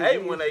crazy thing hate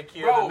is, when they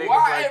kill Bro, the niggas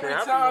why like every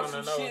that. time I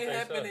some know shit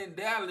happen in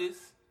Dallas,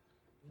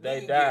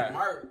 they nigga die. get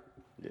murked?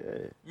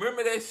 yeah.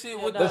 Remember that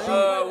shit with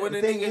But when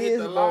the thing nigga hit is,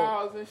 the bro,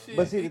 laws and shit?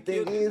 But see, He the thing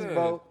killed his is, ass.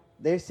 bro,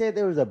 they said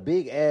there was a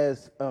big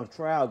ass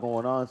trial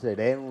going on today.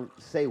 They didn't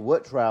say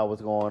what trial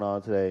was going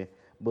on today,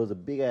 but it was a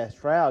big ass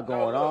trial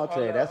going on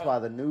today. That's why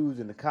the news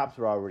and the cops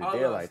are already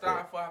there like stop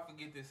that. before I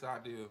forget this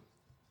idea.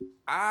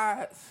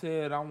 I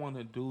said I want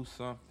to do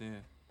something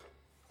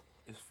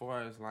as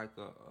far as like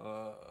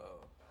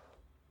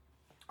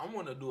I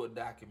want to do a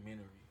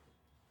documentary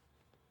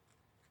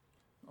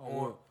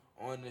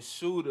on the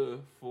shooter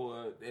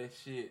for that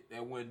shit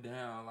that went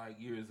down like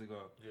years ago.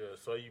 Yeah,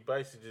 so you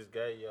basically just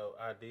gave your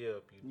idea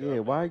up. Yeah,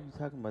 why are you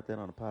talking about that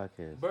on the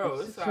podcast? Bro,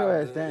 it's Sit your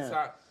all ass good. down. It's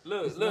all,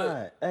 look, It's look,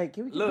 not. Hey,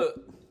 can we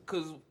look,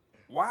 cause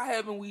why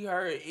haven't we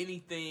heard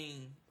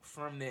anything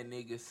from that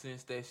nigga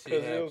since that shit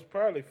Because happened? it was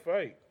probably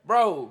fake.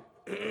 Bro,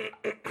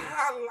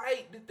 I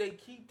like that they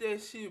keep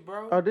that shit,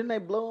 bro. Oh, didn't they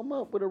blow him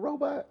up with a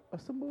robot or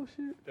some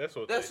bullshit? That's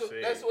what That's they what,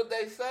 said. that's what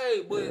they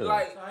say, but Yeah.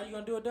 like, So how you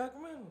gonna do a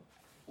documentary?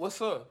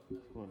 what's up?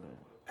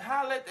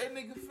 Holla at that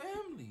nigga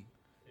family.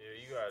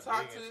 Yeah, you gotta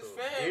Talk dig to his into it.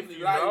 family, If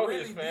you like know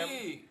really his family,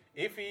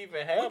 big. if he even We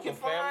have a can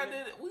find family,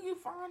 it. We can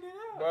find it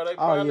out. bro, they Oh,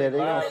 probably yeah, they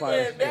gonna lied find about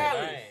his his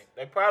Dallas. name.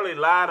 They probably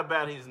lied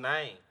about his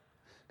name.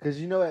 Because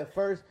you know, at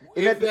first,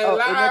 If they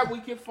lie,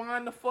 we can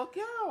find the fuck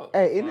out.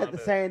 hey, isn't that the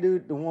same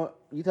dude? The one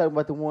you talking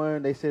about? The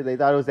one they said they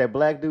thought it was that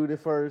black dude at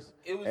first.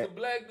 It was a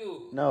black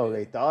dude. No,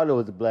 they thought it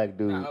was a black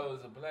dude. No, it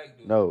was a black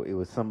dude. No, it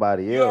was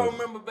somebody You else. don't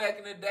remember back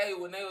in the day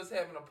when they was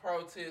having a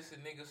protest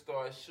and niggas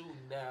started shooting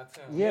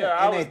downtown? Yeah,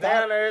 I and was they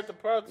down thought, there at the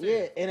protest.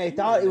 yeah, and they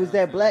thought it was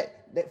that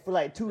black. That for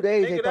like 2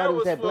 days, they Nigga, thought it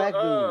was that for, black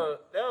dude.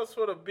 That was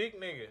for the big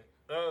nigga.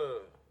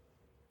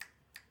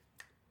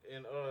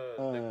 In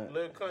the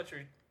little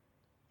country.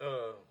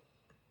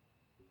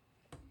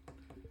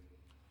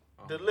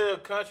 The little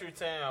country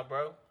town,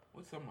 bro.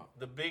 What's talking about?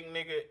 The big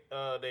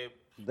nigga.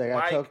 They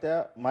got choked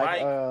out.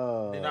 Mike.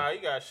 Nah, he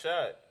got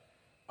shot.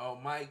 Oh,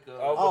 Mike.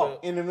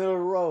 In the middle of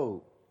the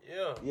road.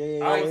 Yeah. Yeah.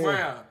 Mike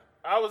Brown.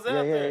 I was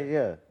out there.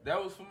 Yeah.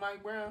 That was for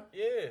Mike Brown?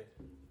 Yeah.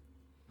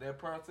 That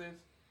protest?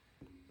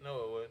 No,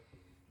 it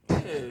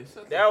wasn't.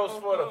 Yeah. That was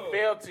for the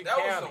Felton That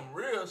County. was some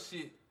real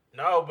shit.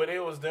 No, but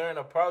it was during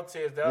a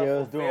protest. That It was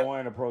was for during one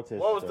of the protests.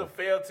 What was the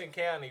Felton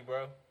County,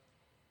 bro?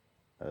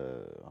 I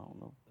don't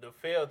know. The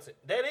Felton.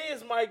 That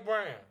is Mike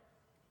Brown.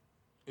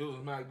 It was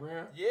Mike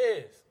Brown?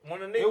 Yes.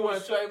 When the nigga It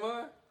was wasn't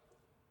Trayvon?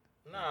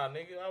 Nah,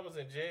 nigga, I was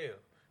in jail.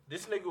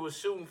 This nigga was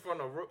shooting from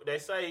the roof. They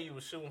say he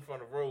was shooting from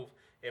the roof.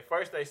 At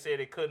first, they said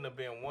it couldn't have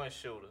been one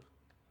shooter.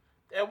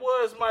 That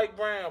was Mike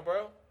Brown,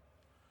 bro.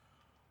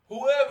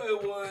 Whoever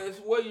it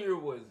was, what year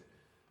was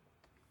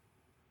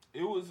it?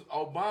 It was,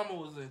 Obama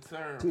was in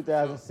term.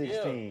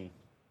 2016.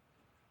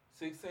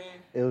 16?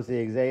 It was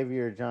the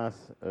Xavier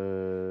Johnson.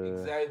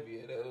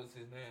 Xavier, that was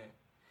his name.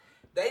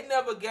 They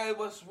never gave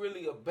us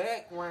really a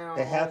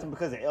background. It happened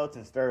because of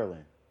Elton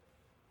Sterling.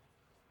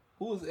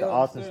 Who was The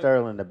Elton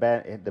Sterling, the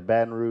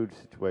Baton Rouge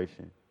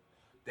situation.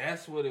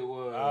 That's what it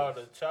was. Oh,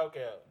 the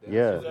chokeout.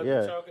 Yeah. The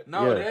chokeout?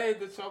 No, yeah. that ain't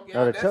the chokeout.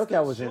 No, the That's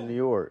chokeout was in New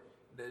York.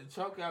 The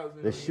chokeout was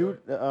in The New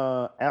shoot,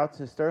 York.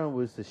 Elton Sterling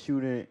was the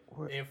shooting.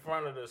 In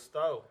front of the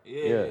store.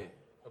 Yeah.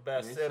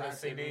 About They 7 shot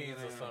that CDs nigga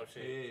or down. some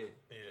shit.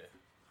 Yeah.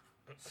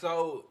 Yeah.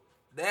 So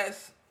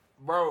that's,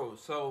 bro.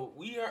 So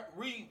we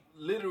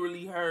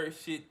literally heard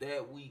shit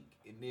that week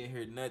and then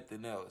heard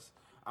nothing else.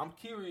 I'm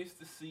curious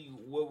to see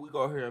what we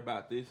gonna hear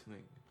about this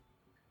nigga.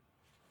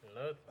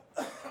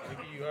 Nothing.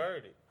 Nigga, you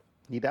heard it.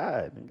 He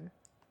died, nigga.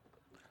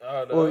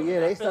 Oh,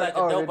 Yeah, they I feel like started.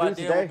 the Oh, dope the dude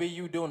idea today. would be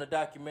you doing a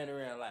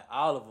documentary on like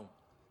all of them,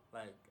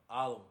 like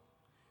all of them,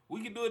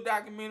 We could do a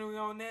documentary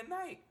on that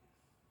night.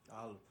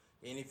 all of them.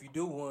 And if you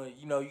do one,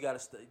 you know you gotta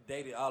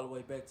date it all the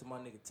way back to my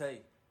nigga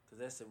Tay, cause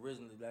that's the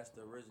original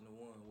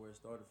one where it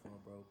started from,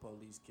 bro.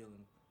 Police killing,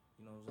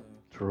 you know what I'm saying?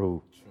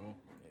 True.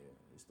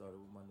 Yeah, it started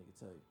with my nigga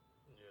Tay.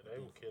 Yeah, they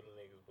were killing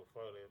niggas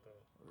before that, though.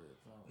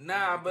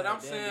 Nah, but I'm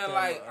Then saying became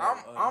like a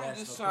I'm national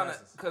just trying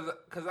crisis.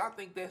 cause I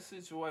think that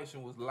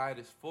situation was light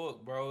as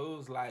fuck, bro. It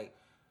was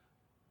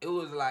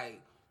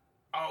like,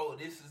 oh,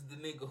 this is the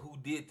nigga who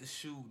did the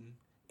shooting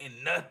and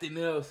nothing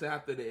else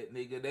after that,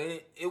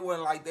 nigga. It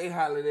wasn't like they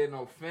hollered at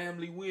no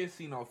family. We didn't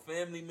see no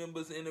family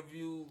members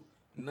interviewed.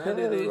 None of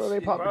that Bro, they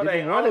shit. pop- Bro, they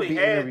didn't wanna only be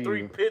had interviewed.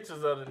 3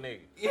 pictures of the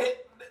nigga. Yeah,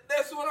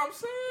 that's what I'm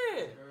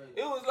saying.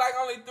 It was like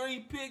only 3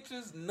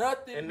 pictures,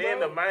 nothing. And then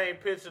bro. the main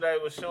picture they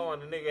was showing,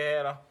 the nigga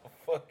had a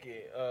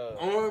fucking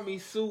army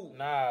suit.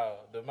 Nah,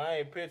 the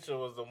main picture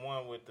was the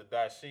one with the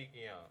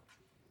dashiki on.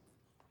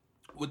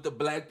 with the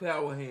Black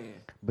Power hand.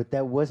 But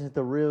that wasn't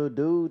the real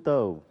dude,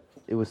 though.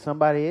 It was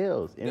somebody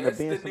else. That's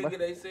the nigga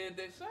they said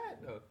that shot,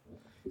 though.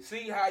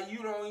 See how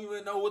you don't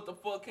even know what the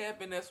fuck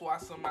happened? That's why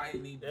somebody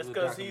needs to That's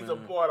because he's a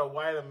part of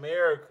white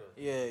America.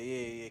 Yeah.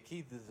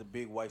 Keith is a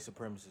big white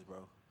supremacist, bro.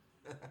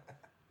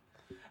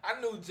 I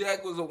knew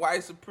Jack was a white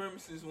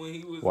supremacist when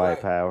he was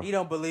white power. He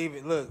don't believe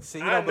it. Look, see,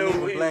 he I don't believe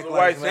knew in he Black was a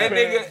Lives white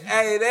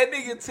Matter. That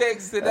nigga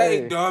text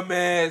today, Hey.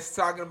 dumbass,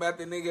 talking about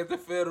the nigga at the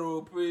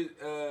federal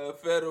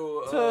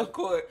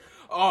court.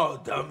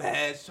 Oh,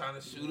 dumbass, trying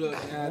to shoot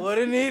up. What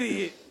an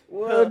idiot.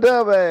 What a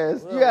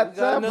dumbass. Well, You got we got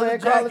time another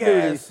playing Call of Duty.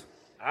 jackass.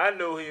 I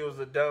knew he was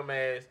a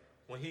dumbass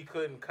when he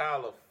couldn't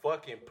call a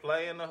fucking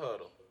play in the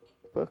huddle.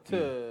 Fuck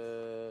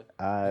you.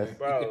 Eyes.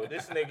 Bro,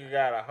 this nigga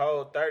got a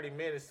whole 30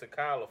 minutes to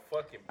call a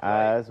fucking play.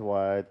 Eyes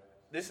wide.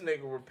 This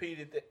nigga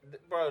repeated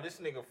that. Bro, this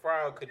nigga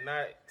Frog could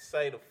not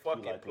say the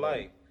fucking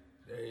play.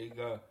 There you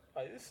go.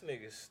 Like, this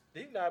nigga's,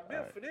 he not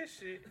built for this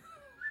shit.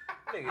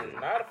 Nigga is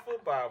not a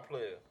football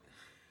player.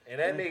 And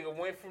that nigga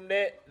went from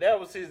that. That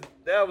was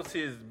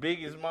his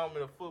biggest moment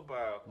of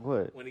football.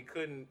 What? When he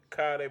couldn't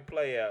call that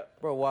play out.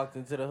 Bro walked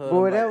into the hood.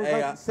 Boy, that was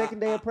like the second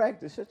day of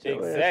practice. Shut your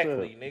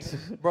Exactly, ass up.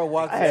 nigga. Bro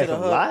walked I had into the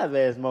some hood. live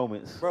ass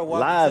moments. Bro, walk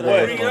live into the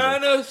ass hood.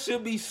 moments. Rihanna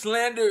should be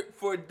slandered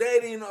for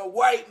dating a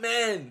white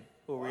man.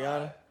 Who,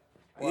 Rihanna?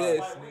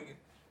 Yes, nigga.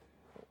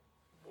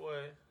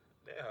 Boy,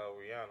 that whole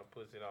Rihanna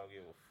pussy don't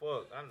give a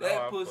fuck. I know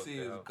That I pussy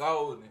fucked is that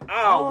golden. hoe.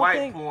 All don't white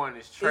think- porn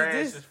is trash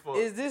as fuck.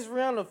 Is this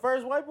Rihanna's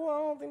first white boy? I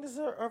don't think this is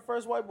her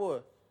first white boy.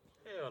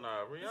 Hell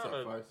nah,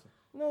 Rihanna.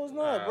 No, it's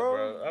Nah, not,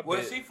 bro. I Well,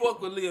 bet- she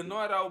fucked with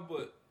Leonardo,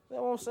 but That's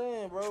what I'm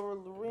saying, bro.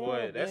 Rihanna,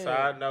 Boy, that's man.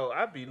 how I know.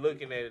 I be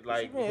looking at it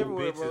like She been who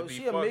everywhere, bitches bro. be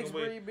She a fucking mixed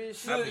with. breed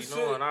bitch. I be Shit,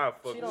 knowing I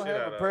fuck She the don't shit have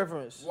out a of her.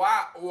 preference.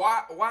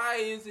 why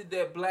is it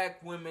that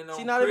black women don't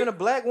She not even a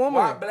black woman.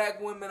 Why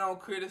black women don't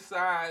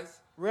criticize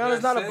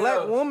Rihanna's not a black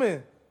themselves?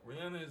 woman.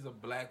 Rihanna is a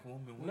black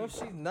woman. No,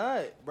 she's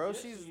not, bro.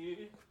 Yes, She's she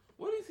is.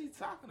 What is he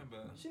talking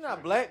about? she's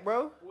not black,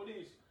 bro. What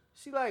is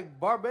She like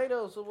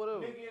Barbados or she? whatever.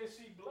 Nigga, is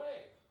she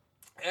black?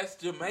 That's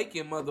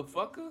Jamaican,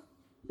 motherfucker.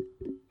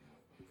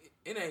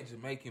 It ain't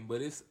Jamaican,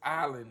 but it's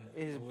island.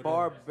 It's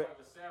or whatever. Like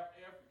a South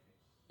African.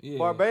 Yeah.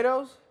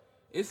 Barbados.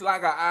 It's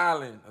like an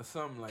island or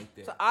something like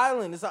It's that. an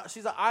island.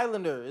 She's an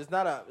islander. It's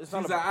not a. She's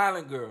an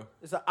island girl,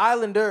 It's an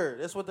islander.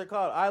 That's what they're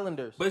called,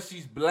 islanders. but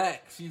she's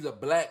black. She's a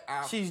black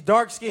island. She's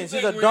dark skinned. You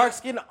She's a think dark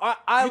skinned You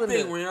islander.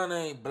 think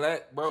Rihanna ain't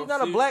black, bro? She's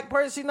not a black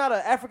person. She's not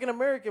an African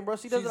American, bro.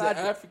 She She's doesn't. an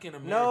African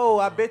American. No,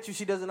 I bet you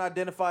she doesn't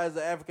identify as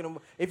an African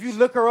American. If you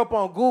look her up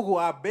on Google,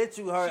 I bet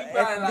you her She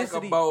probably like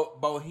ethnicity. a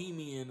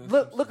bohemian.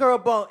 Or Look her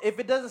up on. If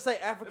it doesn't say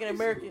African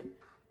American,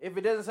 if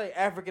it doesn't say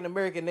African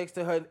American next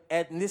to her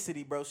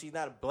ethnicity, bro, she's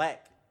not a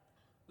black.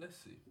 Let's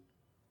see.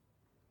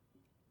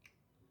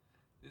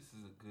 This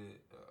is a good.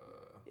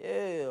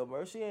 Yeah,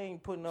 bro. She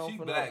ain't putting on She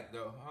for black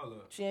though. Hold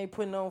up. She ain't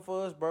putting on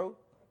for us, bro.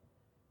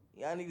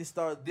 Y'all need to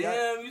start.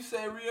 Damn, you say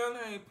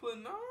Rihanna ain't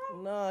putting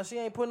on? Nah, she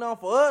ain't putting on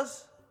for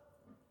us.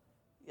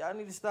 Y'all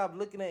need to stop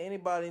looking at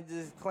anybody and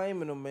just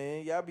claiming them,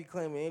 man. Y'all be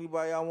claiming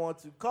anybody y'all want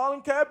to.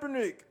 Colin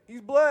Kaepernick,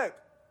 he's black.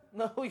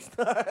 No, he's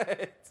not.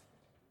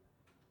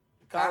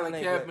 Colin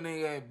ain't black.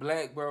 Kaepernick ain't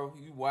black, bro.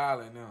 You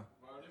wildin' now.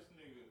 Bro, this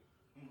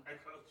nigga,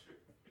 Michael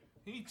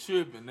tripping. He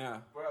tripping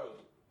now. Bro,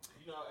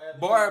 you know,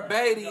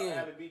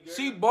 Barbadian.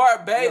 She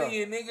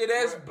Barbadian, nigga.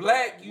 That's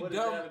black. You what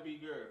dumb. What is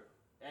Alibi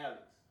girl?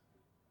 Alex.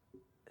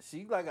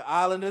 She like an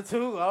islander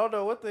too. I don't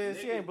know what the hell.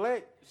 She Nigga, ain't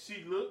black.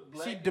 She look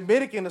black. She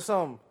Dominican or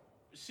something.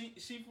 She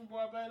from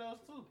Barbados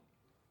too.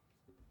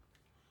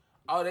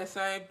 Oh, that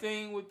same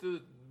thing with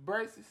the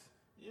braces.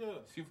 Yeah.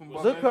 She from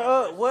Look Barbados. her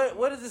up.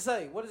 What does it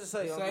say? What does it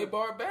say? Say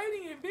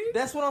Barbadian, bitch.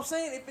 That's what I'm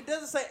saying. If it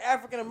doesn't say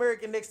African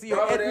American next to your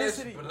Bro, that's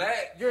ethnicity,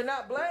 black. you're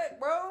not black,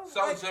 bro. So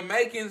Like,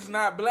 Jamaicans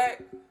not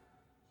black.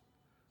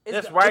 it's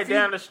That's the- right if you-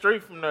 down the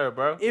street from there,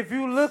 bro. If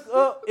you look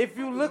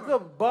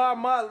up Bob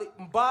Marley.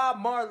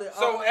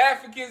 So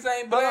Africans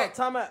ain't black.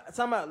 Time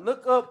out.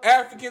 Look up.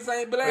 Africans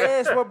ain't black.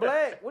 Yes, we're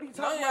black. What are you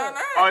No, talking y'all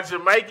about? not. Or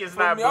Jamaicans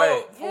From not y'all-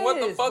 black. From what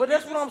the Yes, fuck but you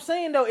that's what just- I'm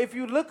saying though. If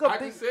you look I up,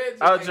 just said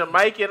Oh, Jamaican.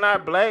 Jamaican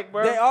not black,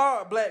 bro. they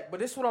are black. But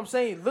this is what I'm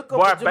saying. Look up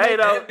Barbados.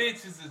 That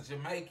bitch is a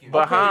Jamaican.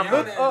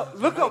 Bahamas.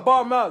 Look up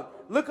Bob Marley.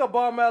 Look up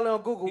Bob Marley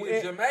on Google. He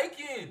a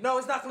Jamaican. No,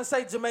 it's not gonna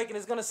say Jamaican.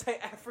 It's gonna say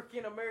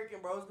African American,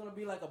 bro. It's gonna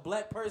be like a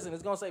black person.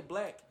 It's gonna say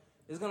black.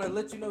 It's gonna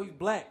let you know he's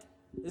black.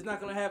 It's not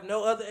gonna have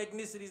no other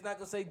ethnicity. It's not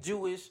gonna say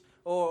Jewish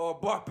or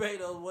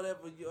Barbados,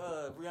 whatever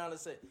Rihanna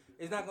said.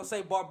 It's not gonna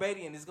say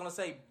Barbadian. It's gonna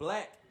say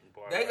black.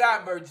 They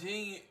got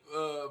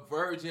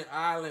Virgin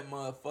Island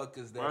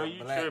motherfuckers that Bro, are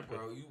you black, tripping.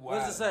 bro. You What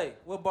wild. does it say?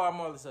 What Bob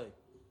Marley say?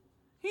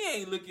 He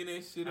ain't looking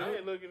that shit up. I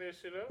ain't looking that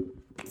shit up.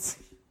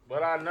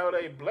 But I know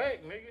they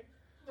black, nigga.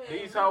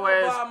 These hoe Bob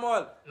ass. Marley.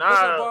 Look up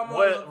Nah, Bob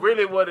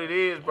Marley. what it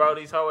is, bro,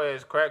 these hoe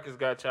ass crackers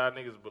got y'all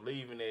niggas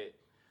believing that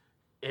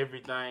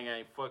everything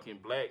ain't fucking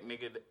black,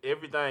 nigga.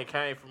 Everything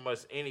came from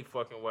us any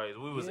fucking ways.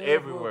 We was Yeah,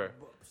 everywhere.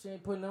 but she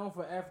ain't putting on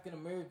for African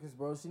Americans,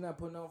 bro. She not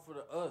putting on for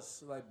the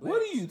us, like black.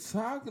 What are you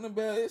talking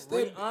about? It's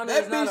that Rihanna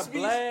that is not bitch a be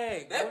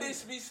black. that What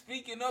bitch be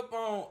speaking up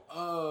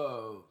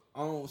on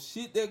on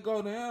shit that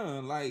go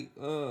down. Like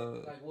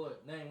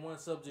what? Name one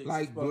subject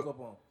like she spoke up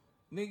on.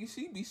 Nigga,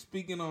 she be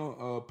speaking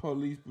on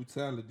police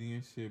brutality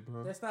and shit,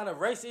 bro. That's not a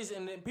racist,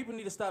 and people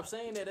need to stop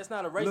saying that. That's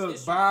not a racist Look,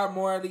 issue.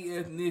 bi-minority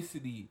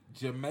ethnicity,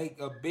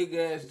 Jamaica, a big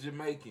ass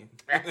Jamaican.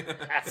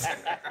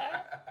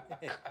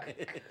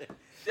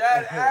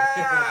 Shut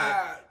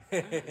up!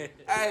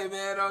 Hey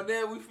man, on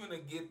that we finna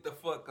get the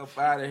fuck up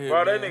out of here.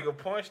 Bro, man. that nigga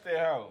punched that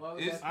hoe.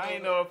 I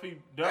ain't know if he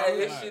done Hey, or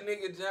this not. your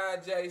nigga John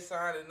Jay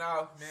signing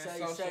off,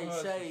 man.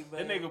 Shay,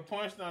 That man. nigga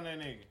punched on that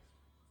nigga.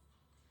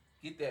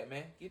 Get that,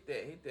 man. Get that.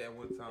 Hit that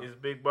one time. It's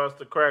Big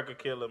Buster Cracker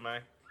Killer,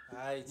 man. All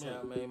right,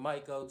 y'all, man.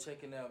 Mike, go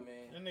checking out,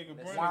 man. That nigga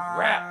That's Brandon.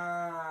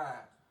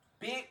 Rap.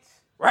 Bitch.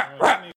 Rap.